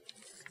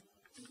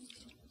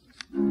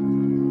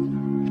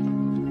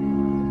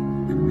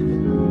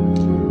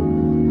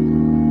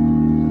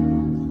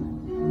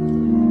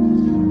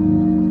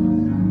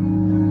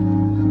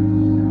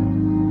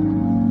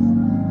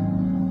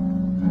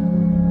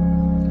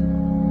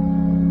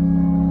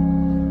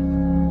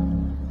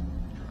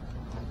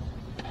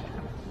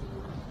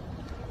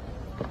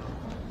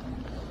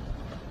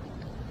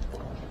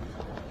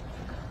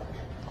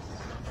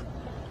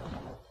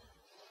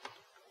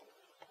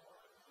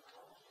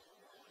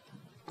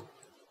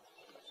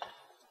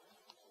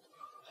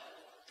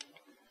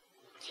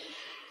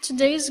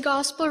 Today's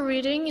gospel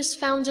reading is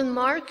found in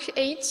Mark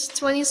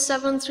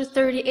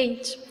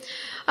 8:27-38.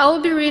 I will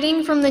be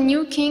reading from the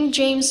New King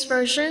James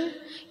Version.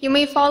 You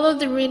may follow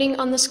the reading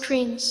on the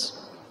screens.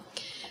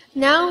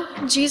 Now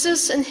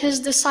Jesus and his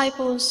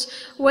disciples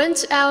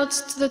went out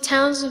to the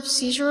towns of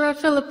Caesarea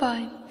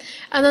Philippi,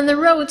 and on the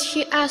road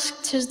he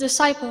asked his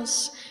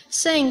disciples,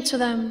 saying to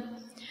them,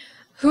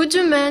 "Who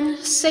do men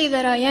say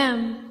that I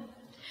am?"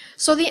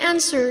 So they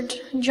answered,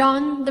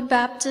 "John the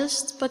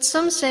Baptist, but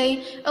some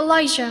say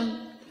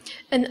Elijah,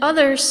 and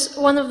others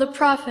one of the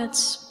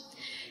prophets."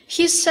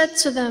 He said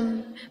to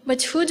them,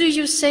 "But who do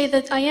you say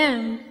that I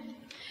am?"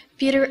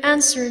 Peter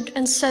answered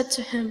and said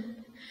to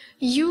him,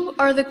 "You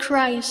are the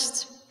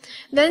Christ."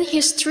 Then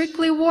he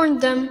strictly warned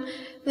them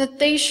that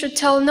they should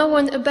tell no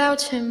one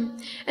about him,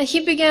 and he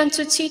began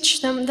to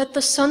teach them that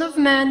the Son of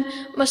Man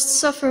must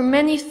suffer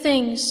many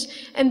things,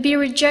 and be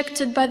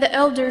rejected by the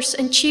elders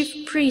and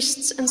chief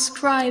priests and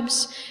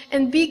scribes,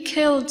 and be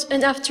killed,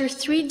 and after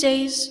 3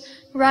 days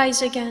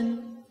rise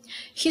again.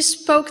 He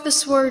spoke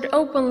this word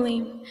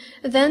openly.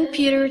 Then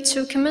Peter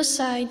took him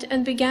aside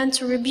and began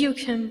to rebuke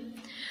him.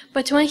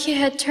 But when he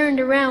had turned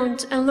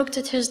around and looked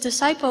at his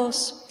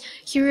disciples,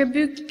 he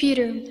rebuked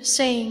Peter,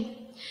 saying,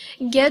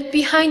 "Get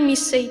behind me,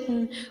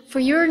 Satan, for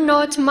you are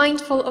not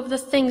mindful of the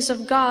things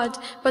of God,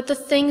 but the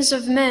things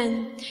of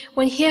men."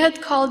 When he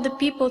had called the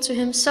people to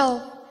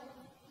himself,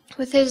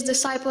 with his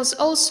disciples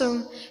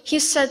also, he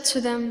said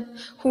to them,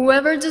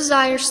 "Whoever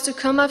desires to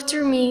come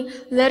after me,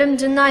 let him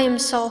deny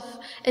himself,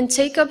 and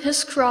take up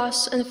his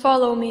cross and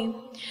follow me.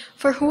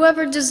 For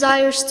whoever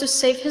desires to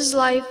save his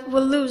life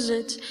will lose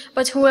it,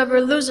 but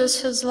whoever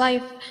loses his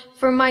life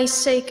for my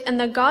sake and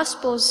the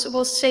gospel's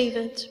will save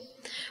it.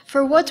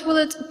 For what will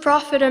it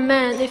profit a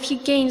man if he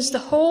gains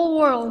the whole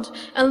world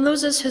and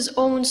loses his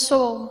own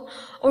soul?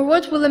 Or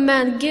what will a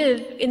man give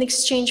in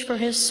exchange for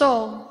his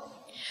soul?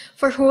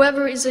 For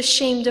whoever is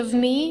ashamed of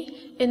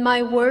me, in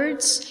my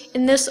words,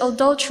 in this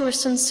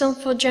adulterous and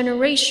sinful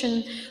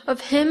generation,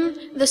 of him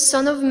the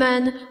Son of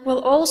Man will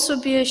also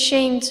be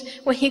ashamed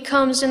when he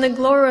comes in the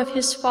glory of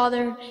his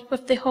Father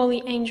with the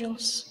holy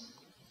angels."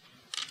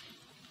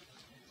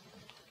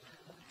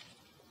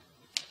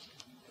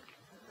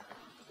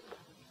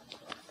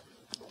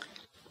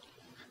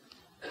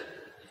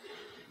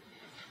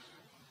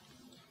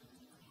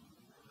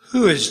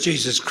 Who is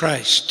Jesus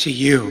Christ to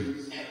you?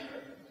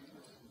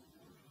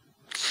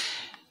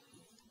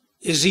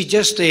 Is he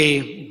just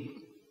the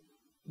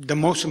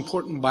most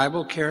important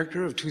Bible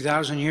character of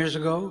 2,000 years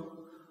ago?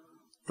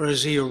 Or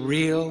is he a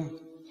real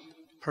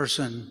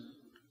person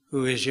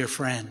who is your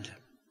friend?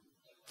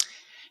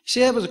 See,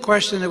 that was a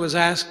question that was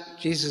asked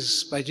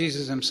by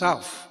Jesus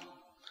himself.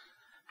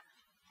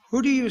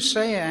 Who do you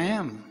say I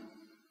am?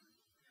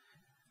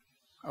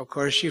 Of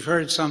course, you've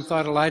heard some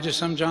thought Elijah,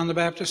 some John the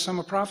Baptist, some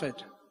a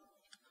prophet.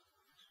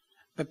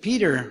 But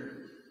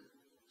Peter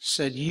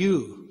said,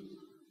 "You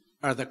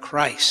are the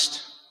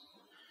Christ."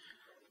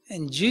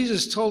 And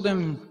Jesus told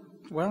him,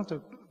 well,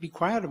 to be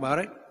quiet about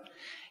it.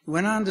 He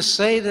went on to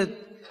say that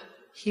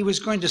he was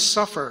going to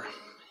suffer.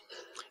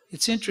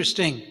 It's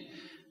interesting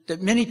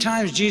that many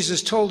times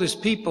Jesus told his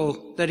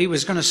people that he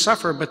was going to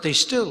suffer, but they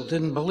still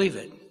didn't believe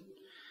it.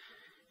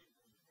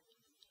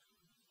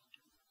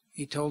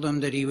 He told them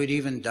that he would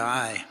even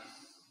die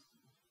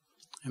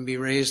and be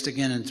raised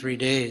again in 3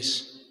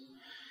 days.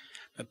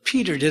 But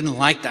Peter didn't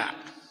like that.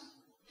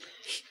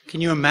 Can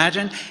you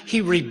imagine?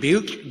 He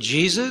rebuked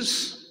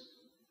Jesus.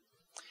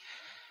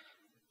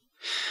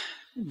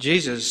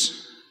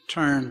 Jesus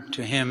turned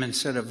to him and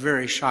said a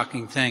very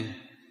shocking thing.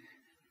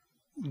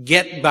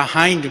 "Get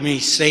behind me,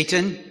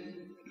 Satan."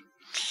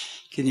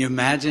 Can you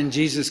imagine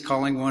Jesus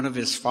calling one of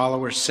his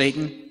followers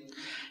Satan?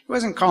 He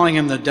wasn't calling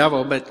him the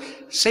devil, but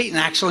Satan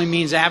actually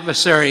means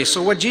adversary.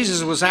 So what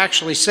Jesus was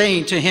actually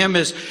saying to him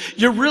is,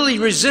 you're really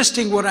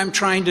resisting what I'm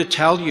trying to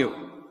tell you.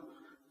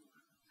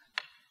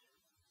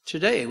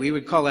 Today, we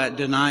would call that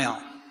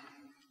denial.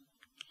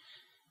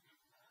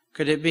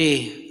 Could it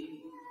be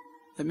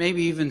that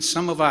maybe even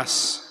some of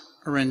us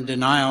are in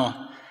denial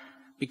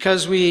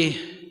because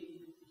we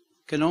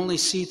can only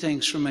see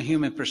things from a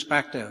human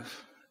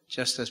perspective,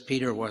 just as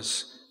Peter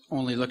was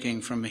only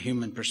looking from a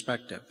human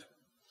perspective?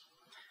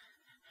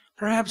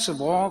 Perhaps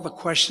of all the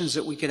questions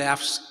that we could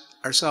ask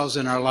ourselves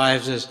in our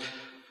lives is,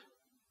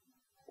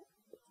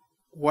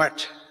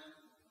 what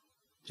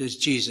does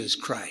Jesus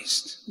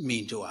Christ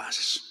mean to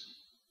us?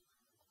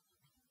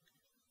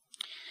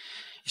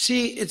 You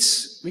see,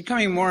 it's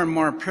becoming more and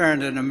more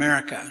apparent in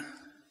America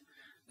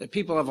that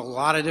people have a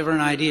lot of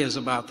different ideas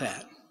about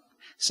that.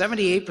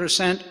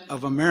 78%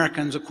 of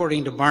Americans,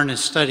 according to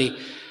Barna's study,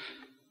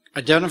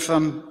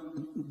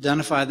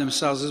 identify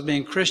themselves as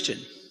being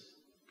Christian.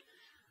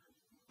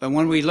 But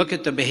when we look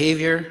at the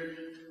behavior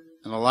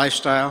and the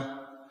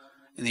lifestyle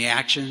and the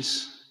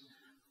actions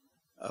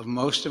of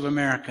most of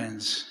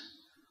Americans,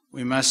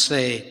 we must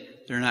say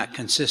they're not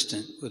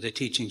consistent with the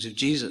teachings of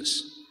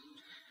Jesus.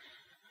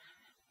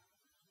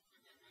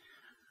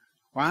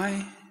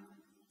 Why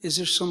is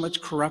there so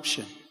much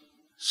corruption,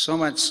 so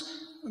much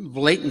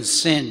blatant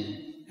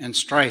sin and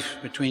strife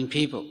between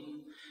people?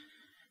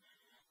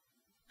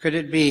 Could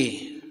it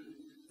be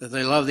that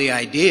they love the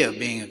idea of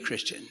being a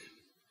Christian,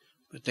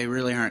 but they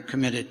really aren't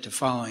committed to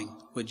following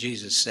what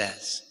Jesus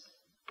says?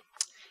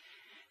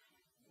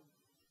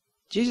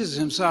 Jesus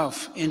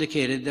himself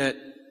indicated that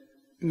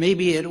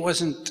maybe it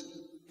wasn't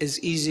as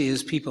easy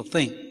as people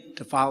think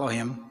to follow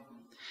him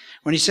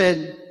when he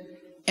said,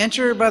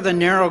 "Enter by the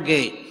narrow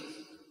gate.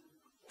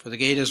 For the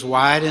gate is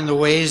wide and the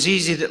way is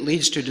easy that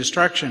leads to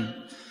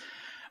destruction.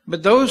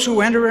 But those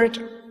who enter it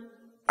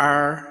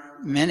are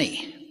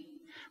many.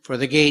 For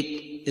the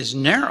gate is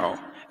narrow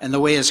and the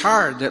way is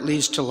hard that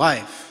leads to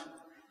life.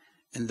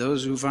 And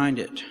those who find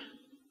it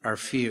are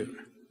few."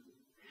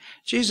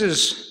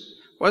 Jesus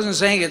wasn't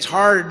saying it's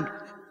hard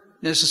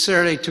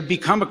necessarily to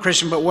become a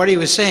Christian, but what he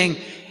was saying,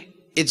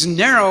 it's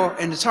narrow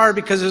and it's hard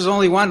because there's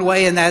only one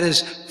way, and that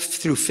is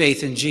through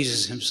faith in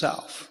Jesus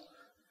himself.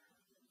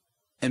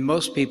 And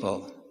most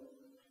people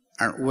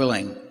aren't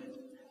willing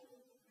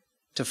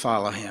to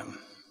follow him.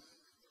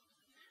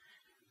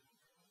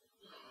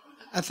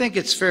 I think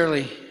it's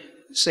fairly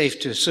safe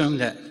to assume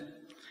that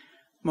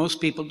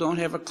most people don't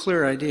have a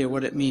clear idea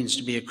what it means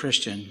to be a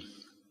Christian.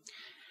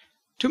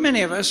 Too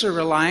many of us are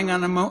relying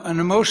on an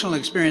emotional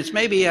experience,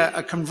 maybe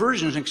a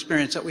conversion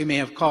experience that we may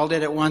have called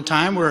it at one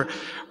time, where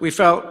we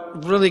felt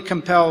really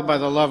compelled by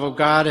the love of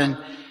God,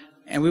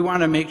 and we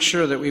want to make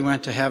sure that we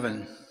went to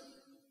heaven.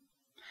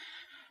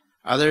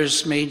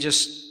 Others may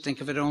just think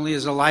of it only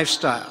as a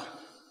lifestyle.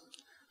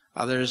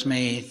 Others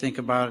may think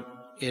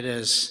about it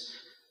as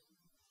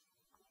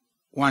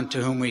one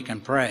to whom we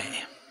can pray.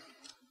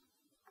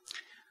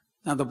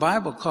 Now, the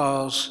Bible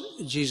calls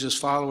Jesus'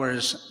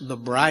 followers the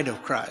bride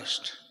of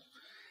Christ.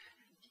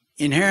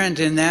 Inherent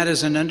in that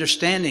is an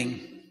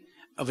understanding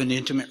of an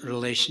intimate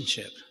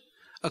relationship,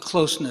 a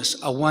closeness,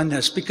 a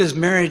oneness, because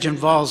marriage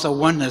involves a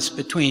oneness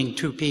between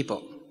two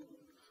people.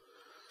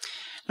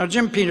 Now,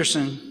 Jim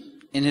Peterson,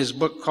 in his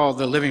book called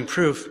The Living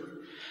Proof,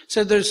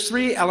 said there's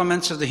 3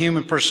 elements of the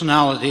human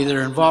personality that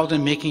are involved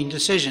in making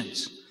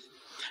decisions,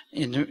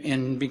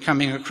 in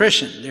becoming a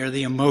Christian. They're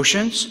the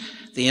emotions,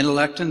 the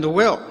intellect, and the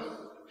will.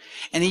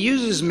 And he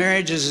uses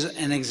marriage as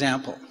an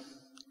example.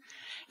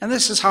 And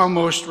this is how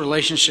most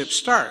relationships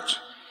start.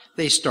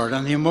 They start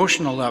on the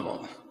emotional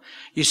level.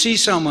 You see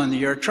someone,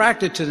 you're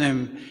attracted to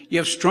them, you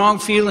have strong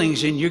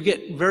feelings, and you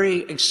get very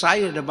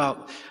excited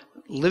about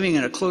living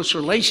in a close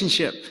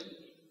relationship.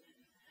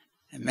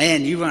 And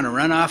man, you want to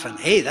run off and,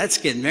 hey, let's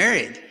get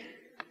married.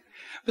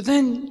 But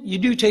then you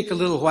do take a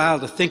little while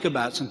to think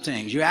about some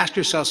things. You ask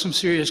yourself some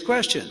serious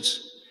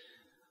questions.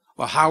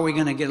 Well, how are we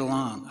going to get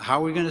along?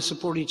 How are we going to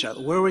support each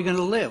other? Where are we going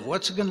to live?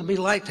 What's it going to be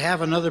like to have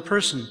another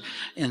person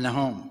in the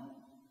home?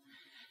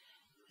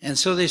 And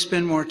so they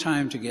spend more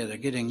time together,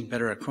 getting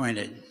better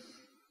acquainted.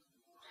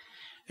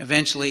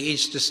 Eventually,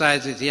 each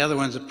decides that the other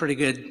one's a pretty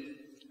good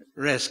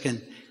risk, and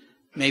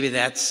maybe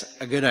that's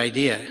a good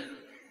idea.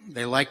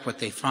 They like what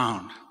they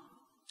found.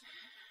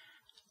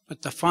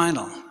 But the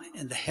final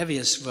and the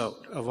heaviest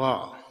vote of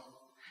all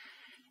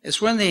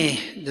is when they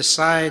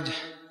decide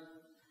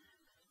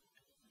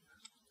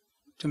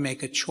to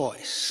make a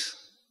choice.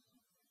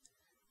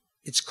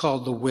 It's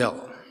called the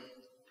will.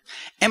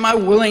 Am I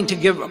willing to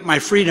give up my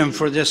freedom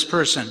for this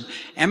person?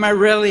 Am I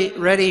really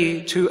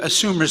ready to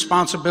assume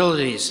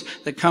responsibilities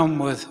that come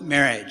with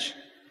marriage?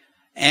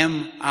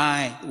 Am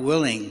I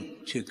willing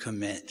to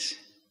commit?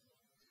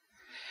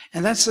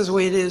 And that's the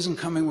way it is in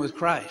coming with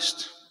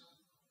Christ.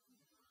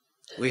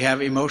 We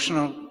have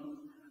emotional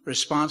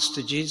response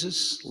to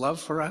Jesus' love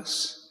for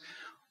us.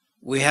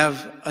 We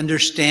have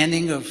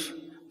understanding of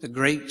the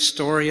great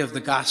story of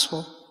the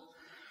gospel.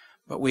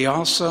 But we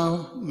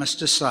also must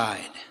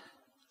decide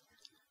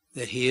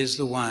that he is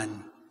the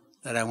one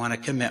that I want to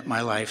commit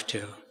my life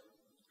to.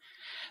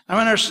 Now,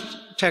 in our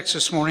text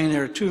this morning,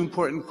 there are 2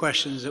 important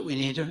questions that we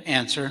need to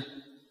answer.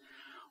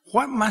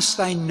 What must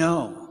I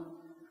know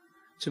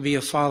to be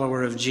a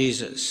follower of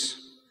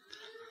Jesus?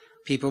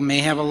 People may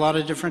have a lot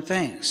of different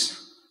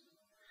things.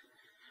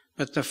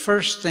 But the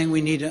first thing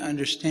we need to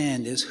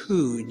understand is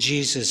who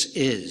Jesus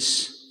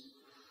is.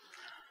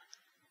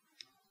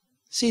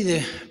 See,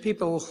 the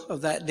people of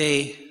that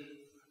day,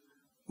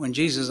 when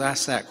Jesus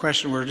asked that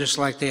question, were just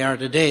like they are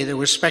today. There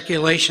was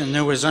speculation,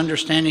 there was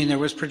understanding, there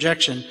was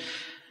projection.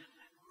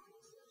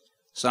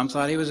 Some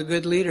thought he was a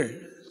good leader.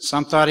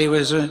 Some thought he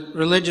was a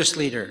religious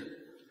leader.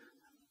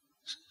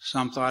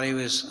 Some thought he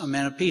was a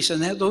man of peace.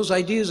 And those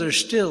ideas are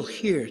still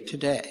here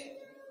today.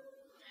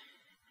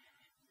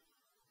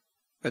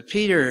 But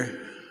Peter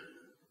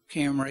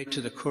came right to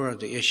the core of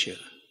the issue.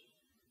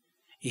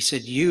 He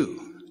said,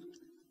 "You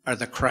are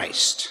the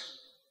Christ."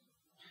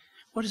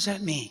 What does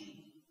that mean?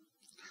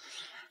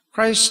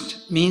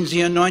 Christ means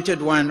the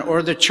anointed one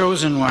or the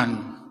chosen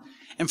one.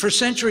 And for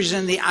centuries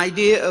in the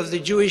idea of the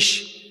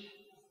Jewish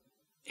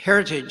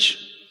heritage,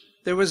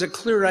 there was a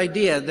clear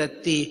idea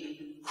that the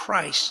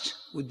Christ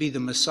would be the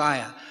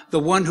Messiah,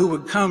 the one who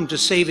would come to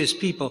save his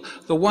people,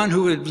 the one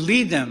who would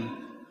lead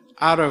them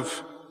out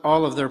of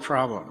all of their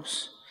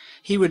problems.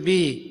 He would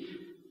be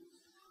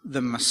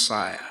the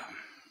Messiah.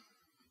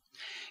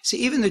 See,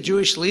 even the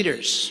Jewish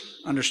leaders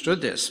understood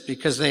this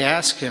because they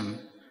asked him,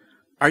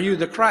 "Are you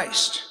the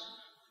Christ,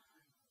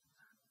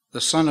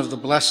 the Son of the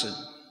Blessed?"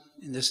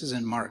 And this is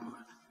in Mark,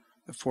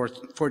 the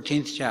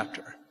 14th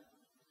chapter.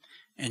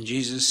 And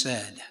Jesus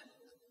said,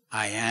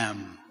 "I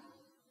am."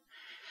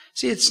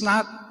 See, it's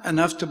not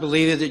enough to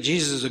believe that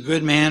Jesus is a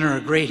good man or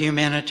a great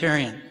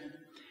humanitarian.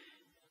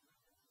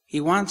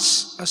 He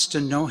wants us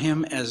to know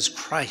him as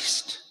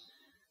Christ,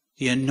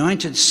 the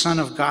anointed Son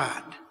of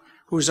God,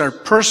 who is our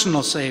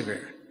personal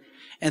Savior.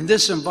 And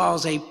this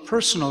involves a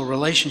personal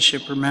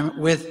relationship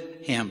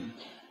with him.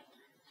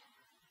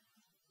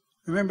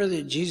 Remember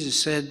that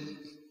Jesus said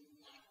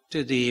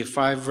to the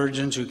 5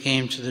 virgins who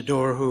came to the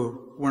door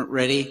who weren't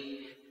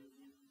ready,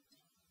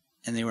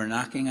 and they were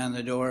knocking on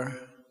the door?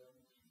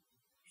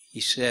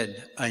 He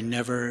said, "I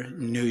never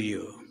knew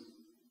you."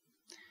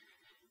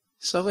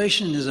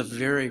 Salvation is a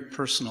very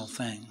personal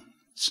thing.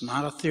 It's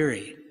not a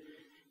theory.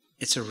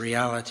 It's a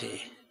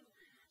reality.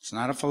 It's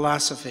not a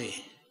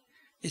philosophy.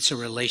 It's a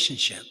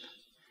relationship.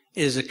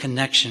 It is a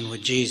connection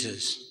with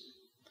Jesus.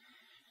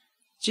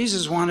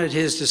 Jesus wanted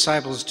his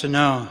disciples to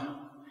know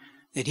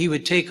that he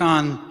would take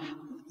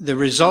on the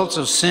results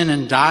of sin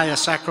and die a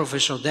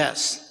sacrificial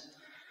death.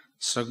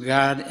 So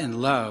God,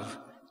 in love,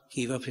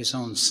 gave up his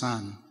own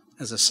Son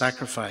as a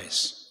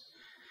sacrifice.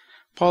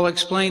 Paul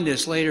explained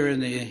this later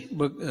in the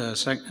book,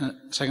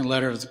 second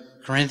letter of the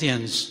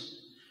Corinthians.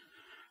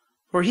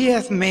 For he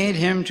hath made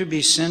him to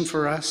be sin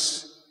for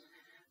us,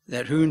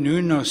 that who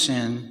knew no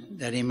sin,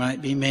 that he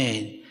might be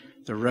made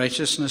the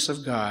righteousness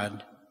of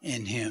God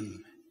in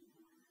him.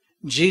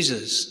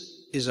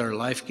 Jesus is our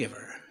life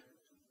giver.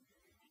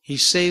 He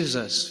saves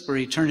us for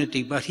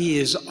eternity, but he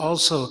is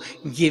also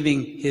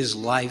giving his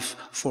life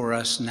for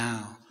us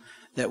now,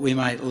 that we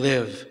might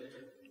live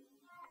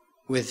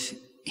with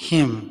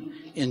him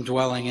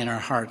indwelling in our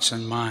hearts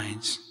and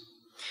minds.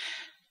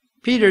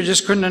 Peter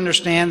just couldn't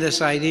understand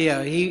this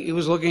idea. He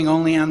was looking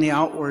only on the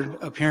outward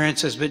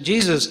appearances, but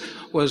Jesus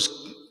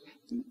was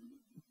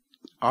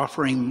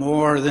offering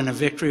more than a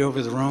victory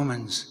over the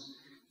Romans.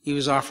 He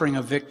was offering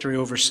a victory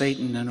over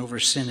Satan and over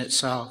sin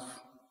itself.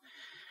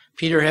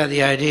 Peter had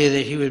the idea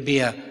that he would be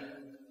a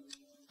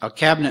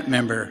cabinet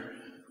member,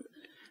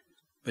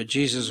 but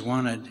Jesus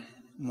wanted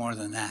more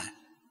than that.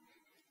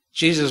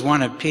 Jesus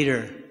wanted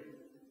Peter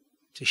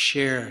to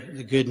share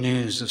the good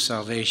news of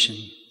salvation.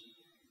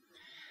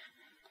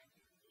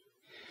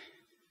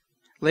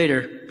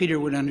 Later, Peter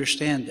would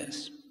understand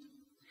this.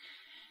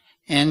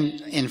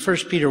 And in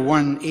 1 Peter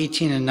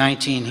 1:18 and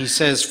 19, he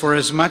says, For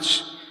as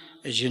much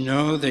as you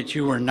know that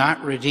you were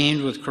not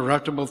redeemed with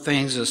corruptible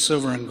things as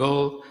silver and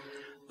gold,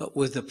 but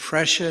with the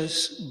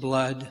precious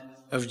blood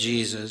of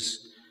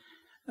Jesus,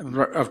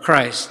 of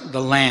Christ,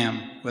 the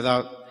Lamb,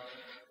 without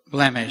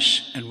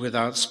blemish and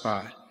without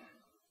spot.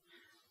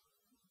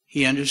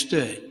 He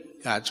understood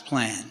God's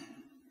plan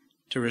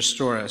to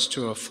restore us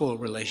to a full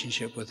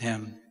relationship with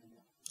him.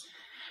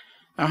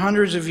 Now,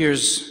 hundreds of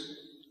years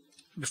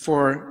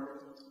before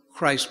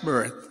Christ's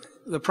birth,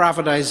 the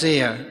prophet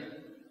Isaiah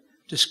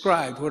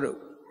described what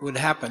would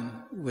happen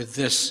with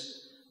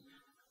this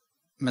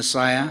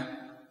Messiah.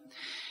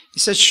 He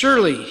said,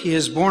 Surely he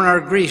has borne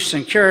our griefs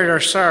and carried our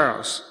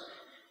sorrows,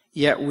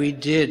 yet we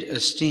did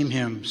esteem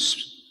him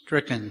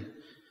stricken,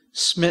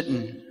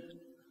 smitten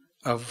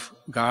of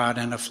God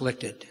and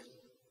afflicted.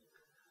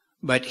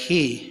 But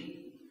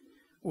he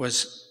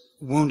was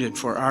wounded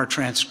for our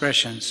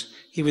transgressions.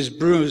 He was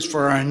bruised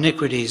for our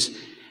iniquities,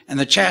 and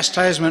the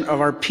chastisement of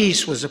our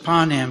peace was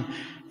upon him,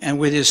 and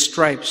with his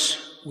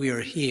stripes we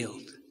are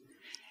healed.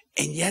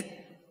 And yet,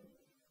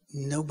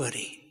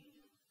 nobody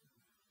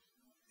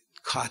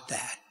caught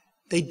that.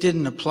 They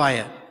didn't apply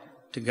it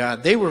to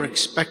God. They were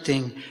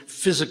expecting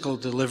physical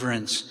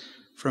deliverance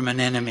from an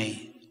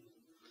enemy.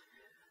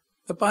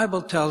 The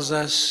Bible tells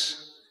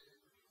us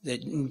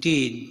that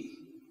indeed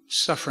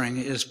suffering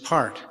is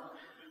part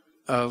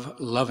of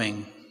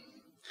loving.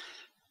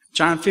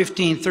 John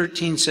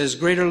 15:13 says,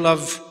 Greater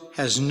love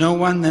has no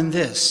one than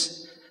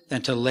this,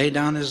 than to lay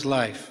down his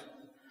life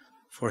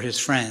for his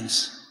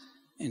friends.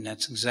 And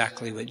that's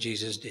exactly what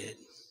Jesus did.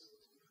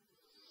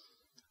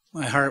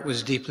 My heart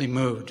was deeply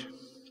moved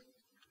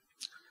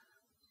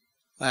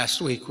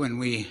last week when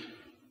we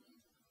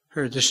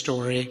heard the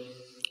story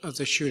of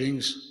the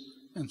shootings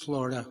in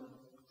Florida.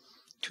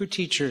 2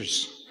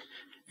 teachers,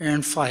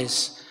 Aaron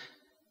Fleiss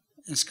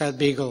and Scott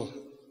Beagle,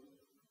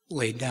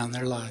 laid down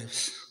their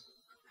lives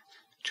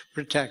to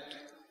protect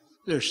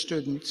their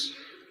students.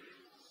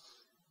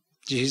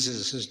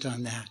 Jesus has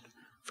done that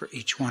for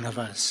each one of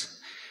us.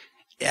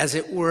 As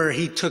it were,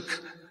 he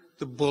took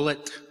the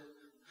bullet.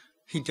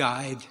 He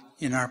died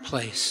in our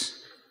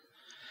place.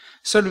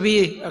 So to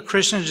be a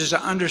Christian is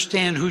to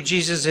understand who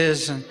Jesus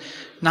is, and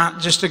not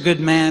just a good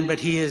man, but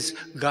he is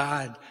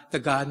God, the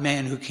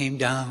God-man who came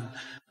down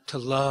to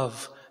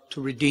love,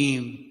 to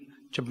redeem,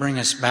 to bring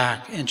us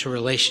back into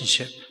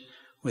relationship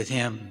with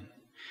him.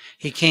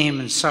 He came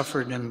and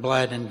suffered and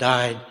bled and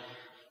died, and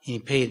he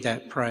paid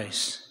that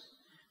price.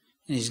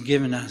 And he's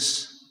given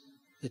us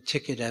the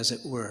ticket, as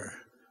it were,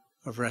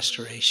 of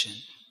restoration.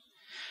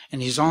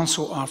 And he's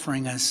also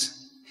offering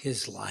us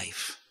his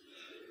life.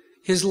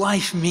 His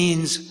life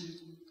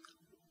means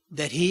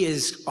that he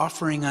is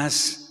offering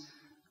us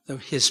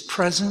his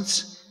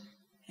presence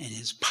and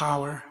his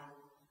power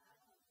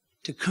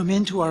to come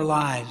into our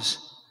lives,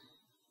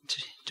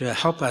 to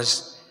help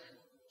us,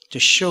 to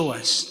show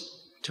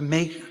us, to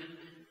make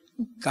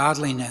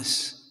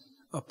godliness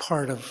a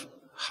part of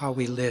how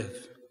we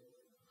live.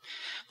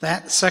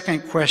 That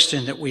second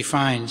question that we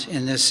find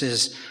in this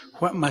is,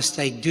 what must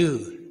I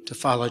do to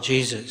follow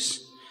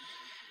Jesus?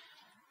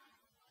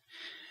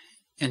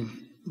 And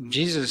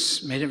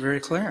Jesus made it very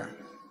clear.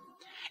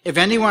 If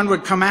anyone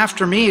would come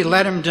after me,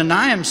 let him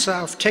deny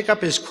himself, take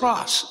up his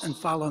cross, and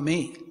follow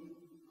me.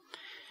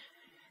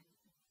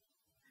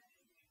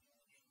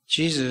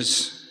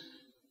 Jesus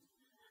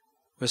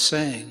was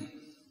saying,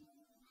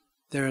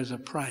 there is a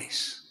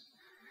price.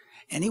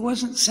 And he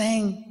wasn't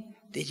saying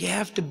that you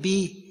have to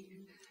be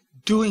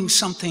doing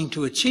something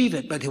to achieve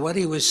it, but what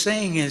he was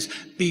saying is,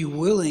 be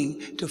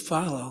willing to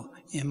follow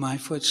in my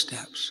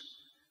footsteps.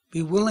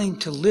 Be willing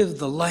to live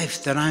the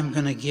life that I'm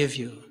going to give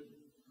you.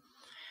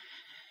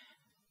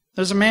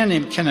 There's a man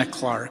named Kenneth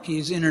Clark.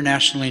 He's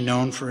internationally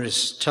known for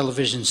his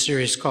television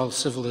series called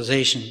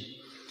Civilization.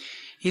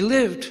 He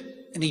lived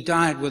and he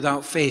died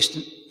without faith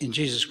in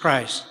Jesus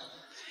Christ.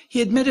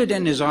 He admitted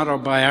in his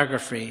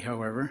autobiography,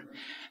 however,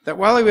 that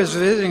while he was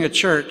visiting a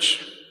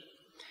church,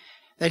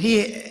 that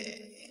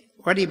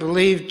what he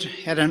believed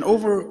had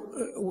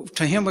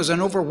to him was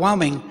an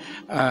overwhelming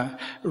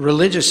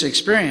religious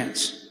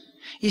experience.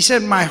 He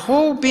said, "My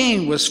whole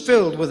being was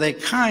filled with a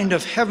kind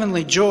of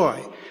heavenly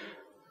joy,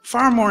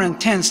 far more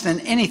intense than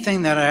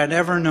anything that I had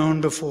ever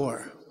known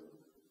before."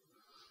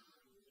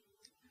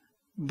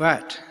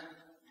 But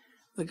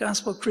the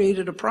gospel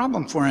created a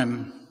problem for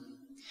him.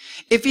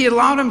 If he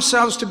allowed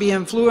himself to be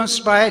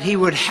influenced by it, he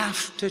would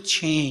have to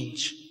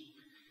change.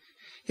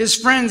 His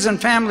friends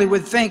and family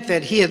would think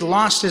that he had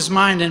lost his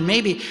mind, and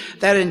maybe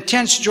that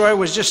intense joy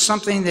was just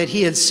something that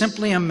he had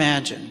simply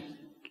imagined.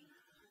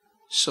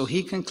 So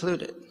he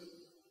concluded,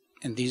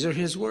 and these are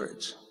his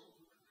words,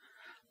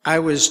 "I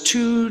was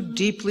too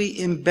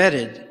deeply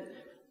embedded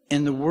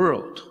in the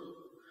world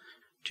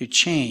to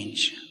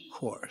change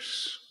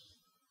course."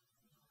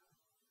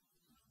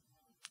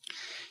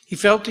 He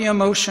felt the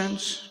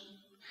emotions,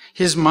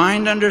 his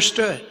mind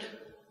understood,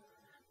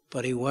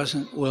 but he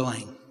wasn't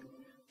willing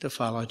to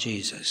follow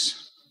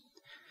Jesus.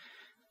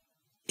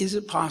 Is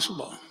it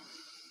possible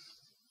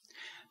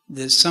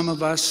that some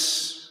of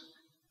us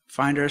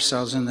find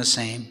ourselves in the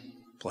same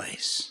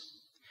place?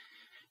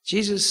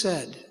 Jesus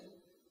said,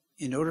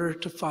 in order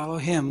to follow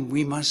him,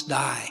 we must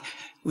die.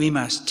 We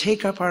must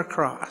take up our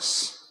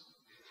cross.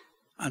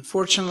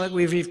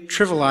 Unfortunately, we've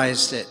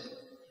trivialized it.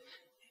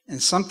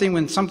 And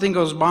when something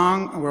goes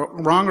wrong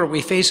or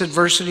we face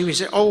adversity, we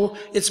say, "Oh,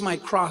 it's my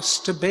cross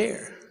to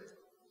bear."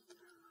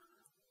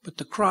 But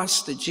the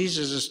cross that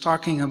Jesus is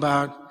talking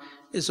about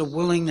is a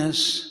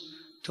willingness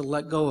to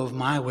let go of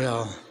my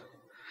will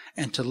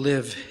and to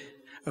live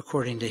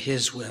according to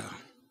his will.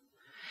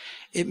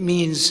 It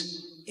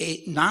means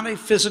not a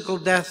physical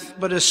death,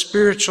 but a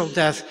spiritual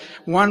death,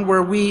 one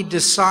where we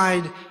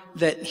decide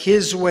that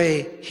his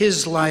way,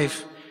 his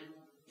life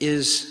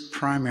is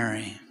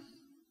primary.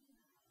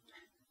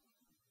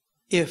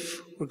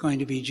 If we're going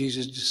to be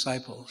Jesus'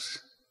 disciples,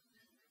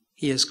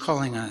 he is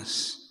calling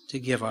us to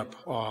give up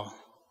all.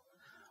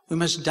 We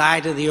must die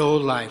to the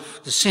old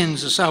life, the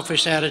sins, the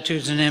selfish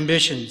attitudes and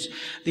ambitions,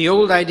 the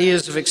old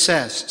ideas of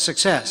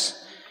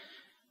success.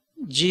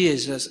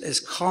 Jesus is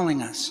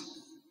calling us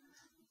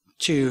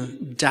to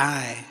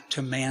die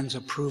to man's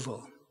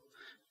approval,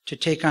 to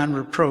take on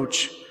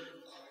reproach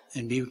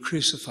and be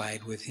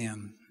crucified with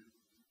him.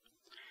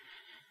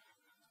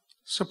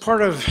 So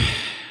part of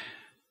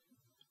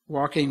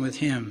walking with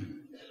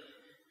him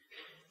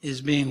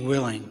is being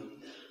willing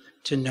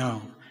to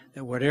know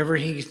that whatever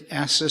he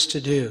asks us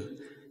to do,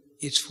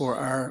 it's for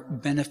our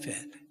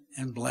benefit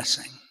and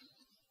blessing.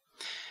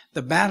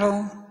 The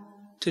battle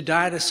to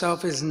die to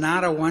self is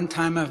not a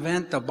one-time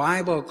event. The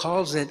Bible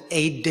calls it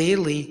a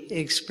daily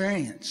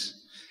experience,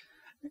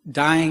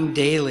 dying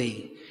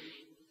daily.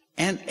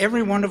 And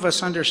every one of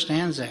us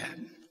understands that.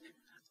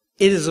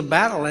 It is a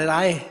battle that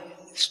I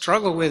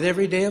struggle with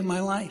every day of my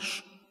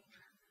life.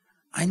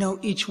 I know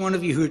each one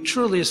of you who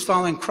truly is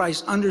following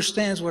Christ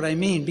understands what I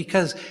mean,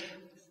 because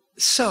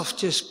self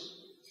just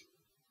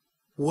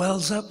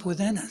wells up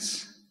within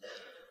us.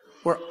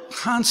 We're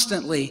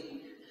constantly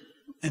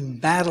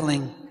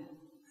battling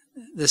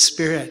the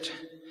Spirit.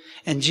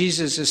 And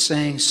Jesus is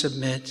saying,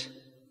 submit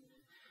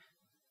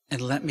and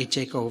let me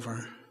take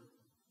over.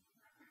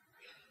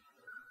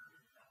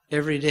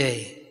 Every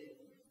day,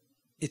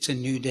 it's a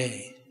new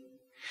day.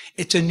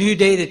 It's a new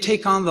day to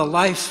take on the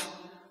life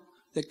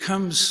that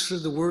comes through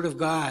the Word of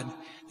God,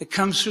 that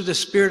comes through the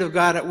Spirit of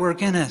God at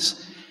work in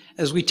us,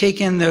 as we take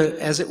in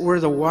as it were,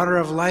 the water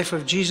of life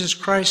of Jesus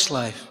Christ's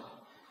life.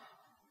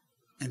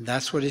 And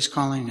that's what he's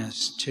calling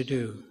us to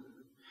do.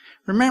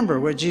 Remember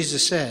what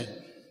Jesus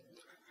said.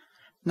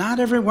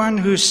 Not everyone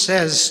who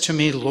says to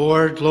me,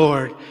 Lord,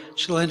 Lord,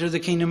 shall enter the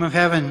kingdom of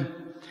heaven,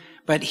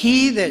 but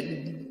he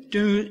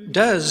that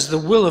does the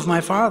will of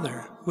my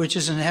Father, which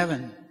is in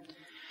heaven.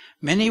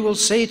 Many will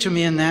say to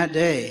me in that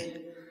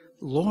day,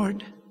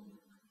 Lord,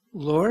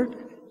 Lord,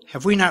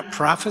 have we not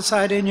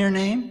prophesied in your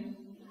name?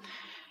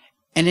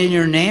 And in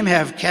your name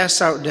have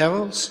cast out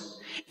devils?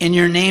 In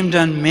your name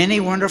done many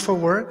wonderful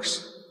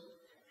works?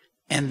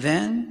 And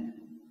then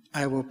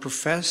I will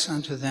profess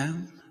unto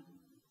them,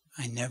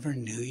 I never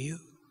knew you.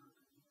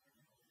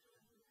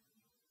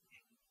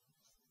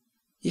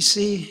 You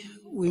see,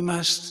 we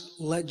must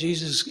let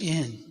Jesus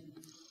in.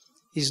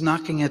 He's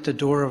knocking at the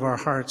door of our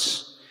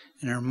hearts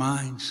and our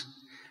minds,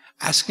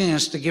 asking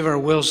us to give our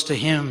wills to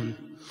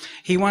him.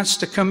 He wants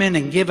to come in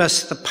and give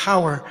us the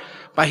power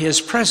by his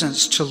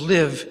presence to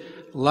live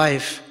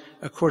life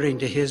according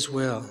to his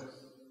will.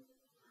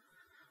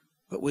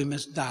 But we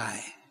must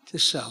die to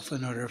self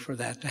in order for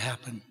that to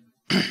happen.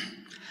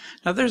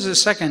 Now there's a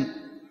second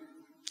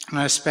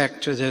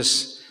aspect to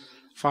this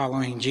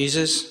following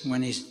Jesus,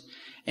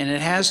 and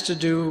it has to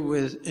do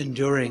with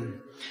enduring.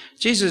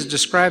 Jesus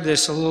described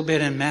this a little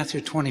bit in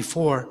Matthew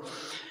 24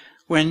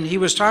 when he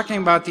was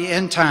talking about the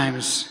end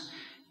times.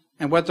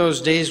 and what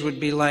those days would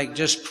be like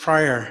just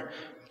prior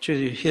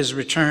to his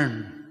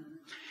return.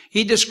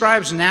 He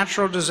describes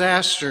natural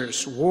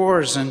disasters,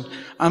 wars, and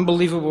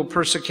unbelievable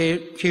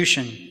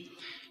persecution.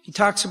 He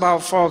talks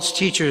about false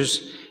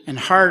teachers and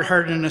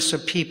hard-heartedness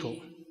of people.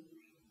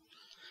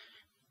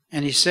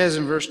 And he says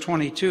in verse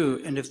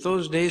 22, and if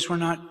those days were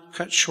not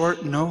cut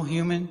short, no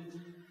human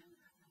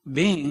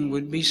being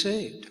would be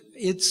saved.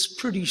 It's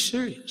pretty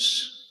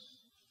serious.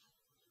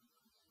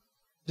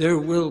 There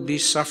will be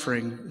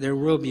suffering. There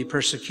will be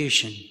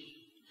persecution.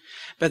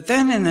 But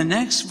then in the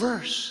next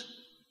verse,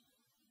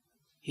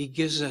 he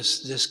gives us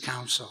this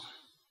counsel.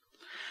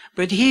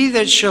 But he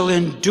that shall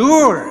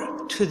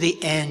endure to the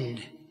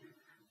end,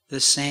 the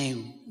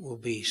same will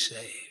be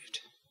saved.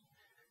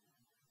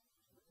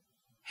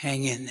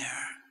 Hang in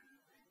there.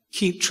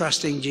 Keep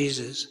trusting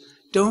Jesus.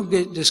 Don't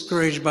get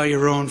discouraged by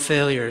your own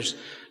failures.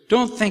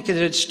 Don't think that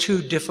it's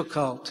too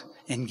difficult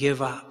and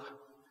give up.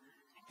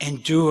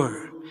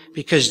 Endure,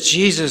 because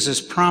Jesus has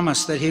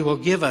promised that he will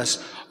give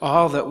us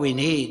all that we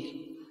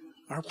need.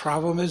 Our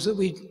problem is that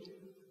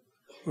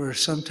we're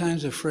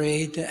sometimes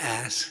afraid to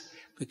ask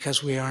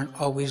because we aren't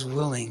always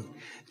willing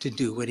to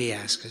do what he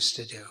asks us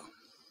to do.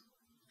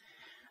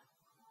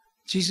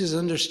 Jesus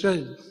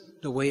understood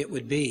the way it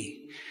would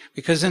be,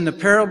 because in the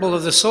parable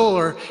of the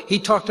sower, he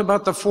talked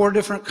about the 4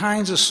 different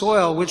kinds of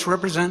soil which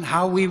represent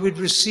how we would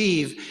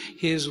receive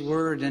his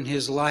word and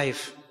his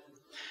life.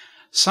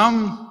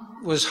 Some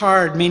was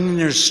hard, meaning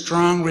there's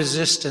strong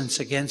resistance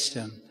against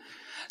him.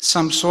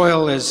 Some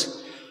soil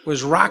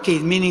was rocky,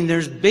 meaning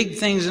there's big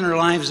things in our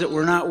lives that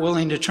we're not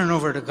willing to turn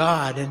over to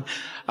God. And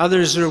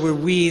others there were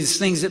weeds,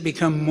 things that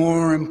become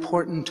more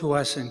important to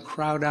us and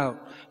crowd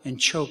out and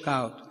choke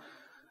out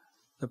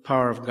the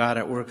power of God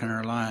at work in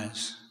our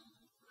lives.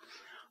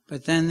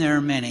 But then there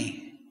are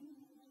many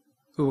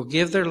who will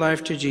give their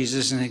life to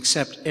Jesus and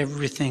accept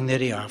everything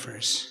that he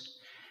offers.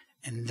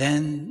 And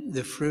then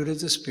the fruit of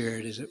the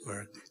Spirit is at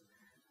work.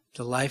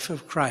 The life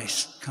of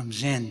Christ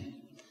comes in,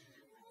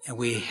 and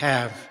we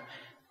have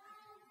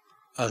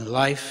a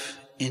life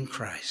in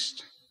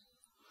Christ.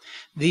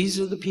 These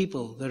are the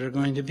people that are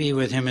going to be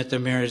with him at the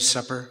marriage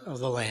supper of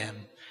the Lamb.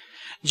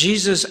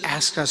 Jesus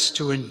asks us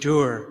to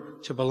endure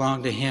to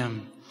belong to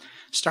him.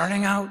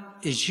 Starting out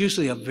is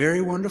usually a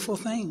very wonderful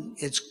thing.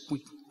 It's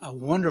a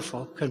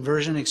wonderful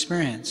conversion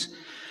experience.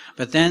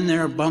 But then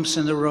there are bumps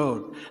in the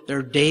road. There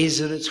are days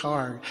that it's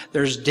hard.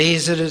 There's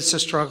days that it's a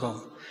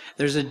struggle.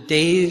 There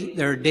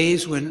are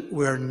days when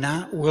we're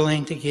not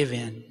willing to give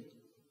in.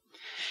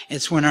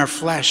 It's when our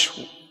flesh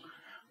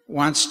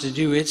wants to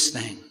do its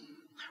thing,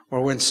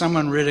 or when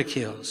someone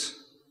ridicules.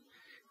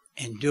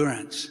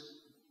 Endurance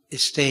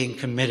is staying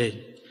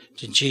committed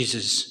to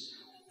Jesus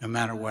no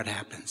matter what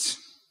happens.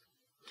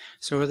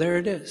 So there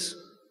it is,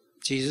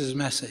 Jesus'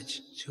 message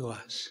to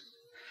us.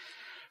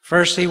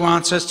 First, he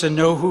wants us to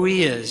know who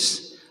he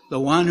is, the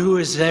one who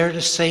is there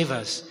to save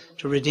us,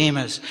 to redeem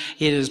us.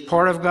 It is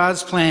part of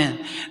God's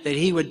plan that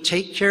he would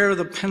take care of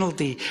the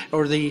penalty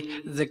or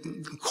the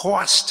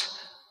cost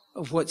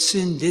of what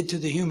sin did to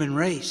the human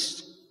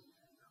race.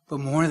 But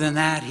more than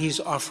that, he's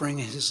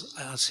offering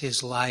us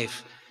his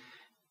life,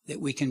 that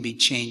we can be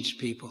changed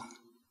people,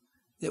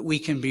 that we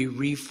can be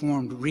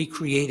reformed,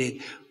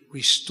 recreated,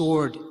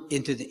 restored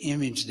into the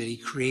image that he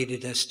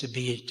created us to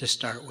be to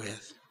start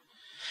with.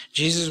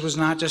 Jesus was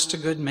not just a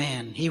good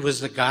man. He was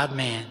the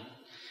God-man.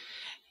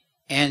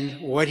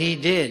 And what he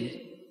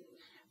did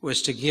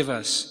was to give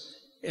us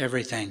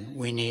everything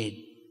we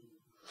need.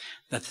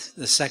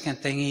 The second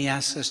thing he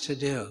asks us to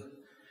do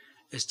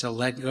is to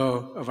let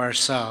go of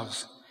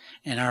ourselves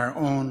and our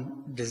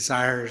own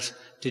desires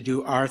to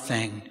do our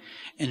thing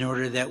in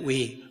order that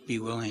we be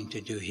willing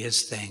to do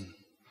his thing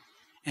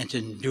and to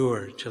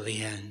endure till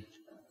the end.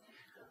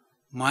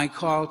 My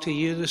call to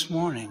you this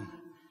morning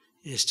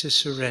is to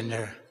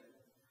surrender.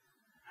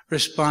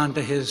 Respond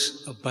to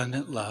his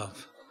abundant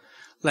love.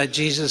 Let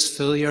Jesus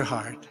fill your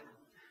heart.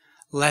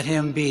 Let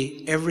him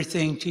be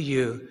everything to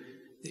you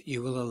that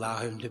you will allow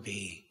him to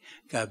be.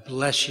 God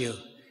bless you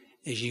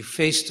as you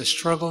face the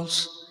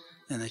struggles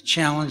and the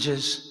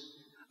challenges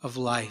of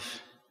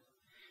life.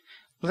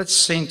 Let's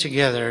sing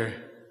together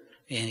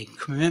a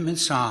commitment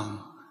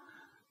song,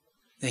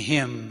 the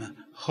hymn,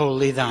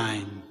 Holy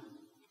Thine.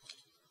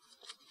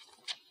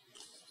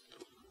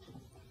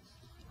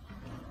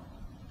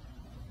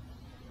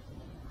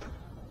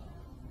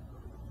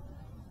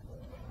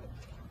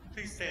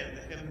 Please stand.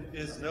 The hymn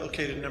is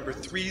located number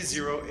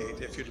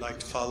 308 if you'd like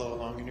to follow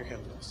along in your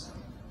hymnals.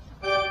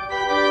 Teach me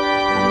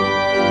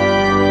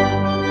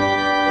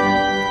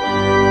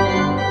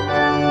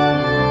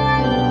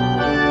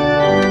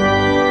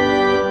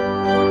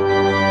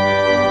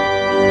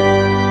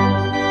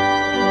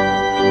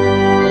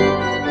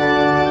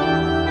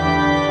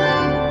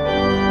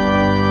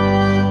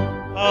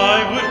how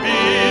I would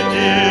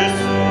give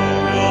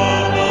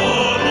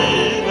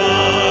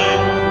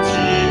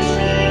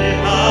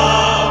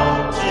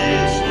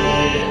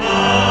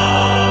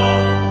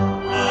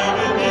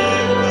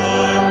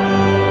thy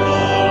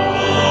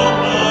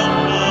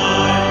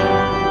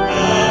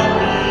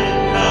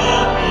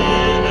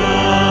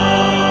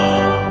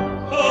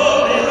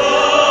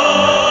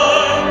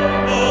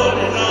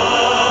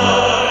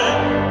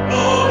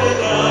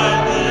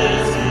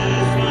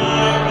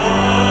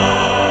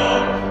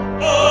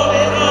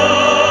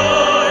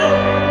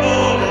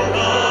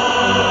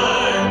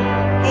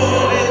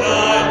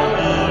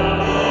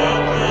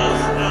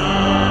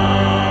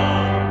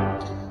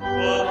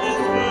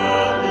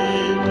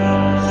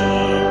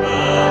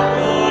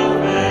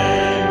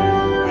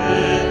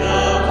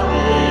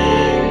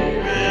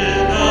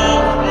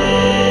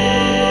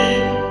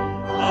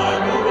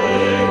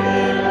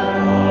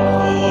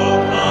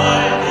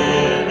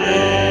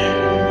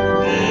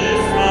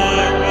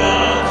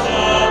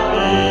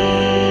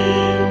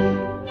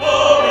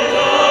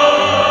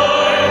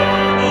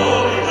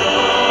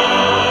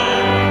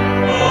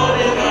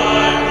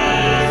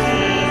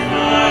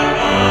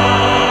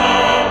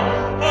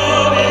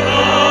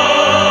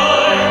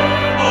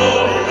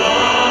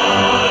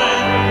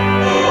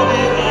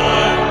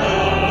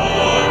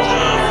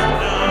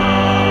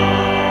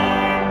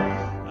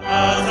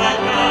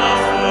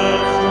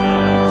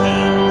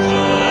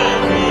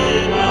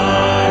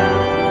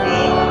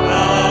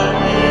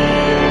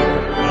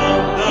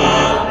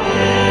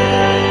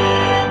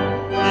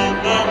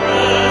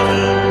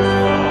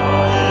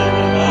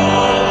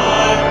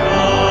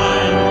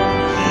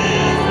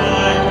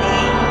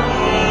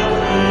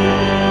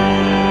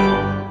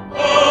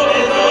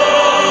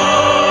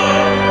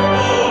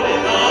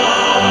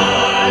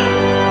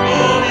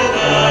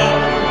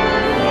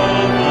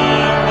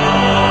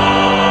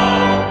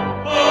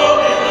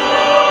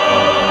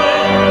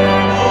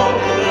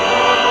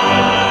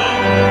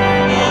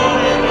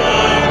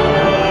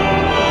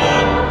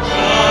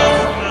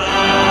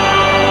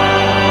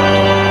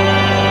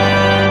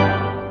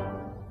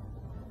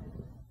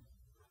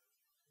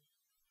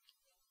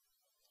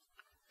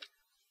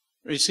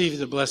Receive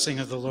the blessing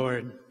of the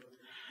Lord.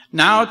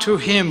 Now to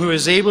him who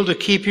is able to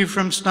keep you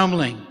from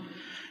stumbling,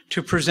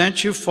 to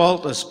present you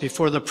faultless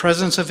before the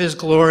presence of his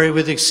glory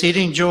with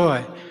exceeding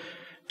joy,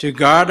 to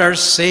God our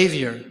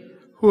Savior,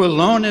 who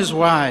alone is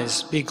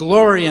wise, be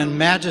glory and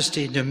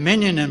majesty,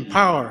 dominion and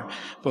power,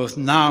 both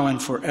now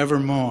and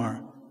forevermore.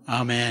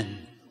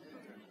 Amen.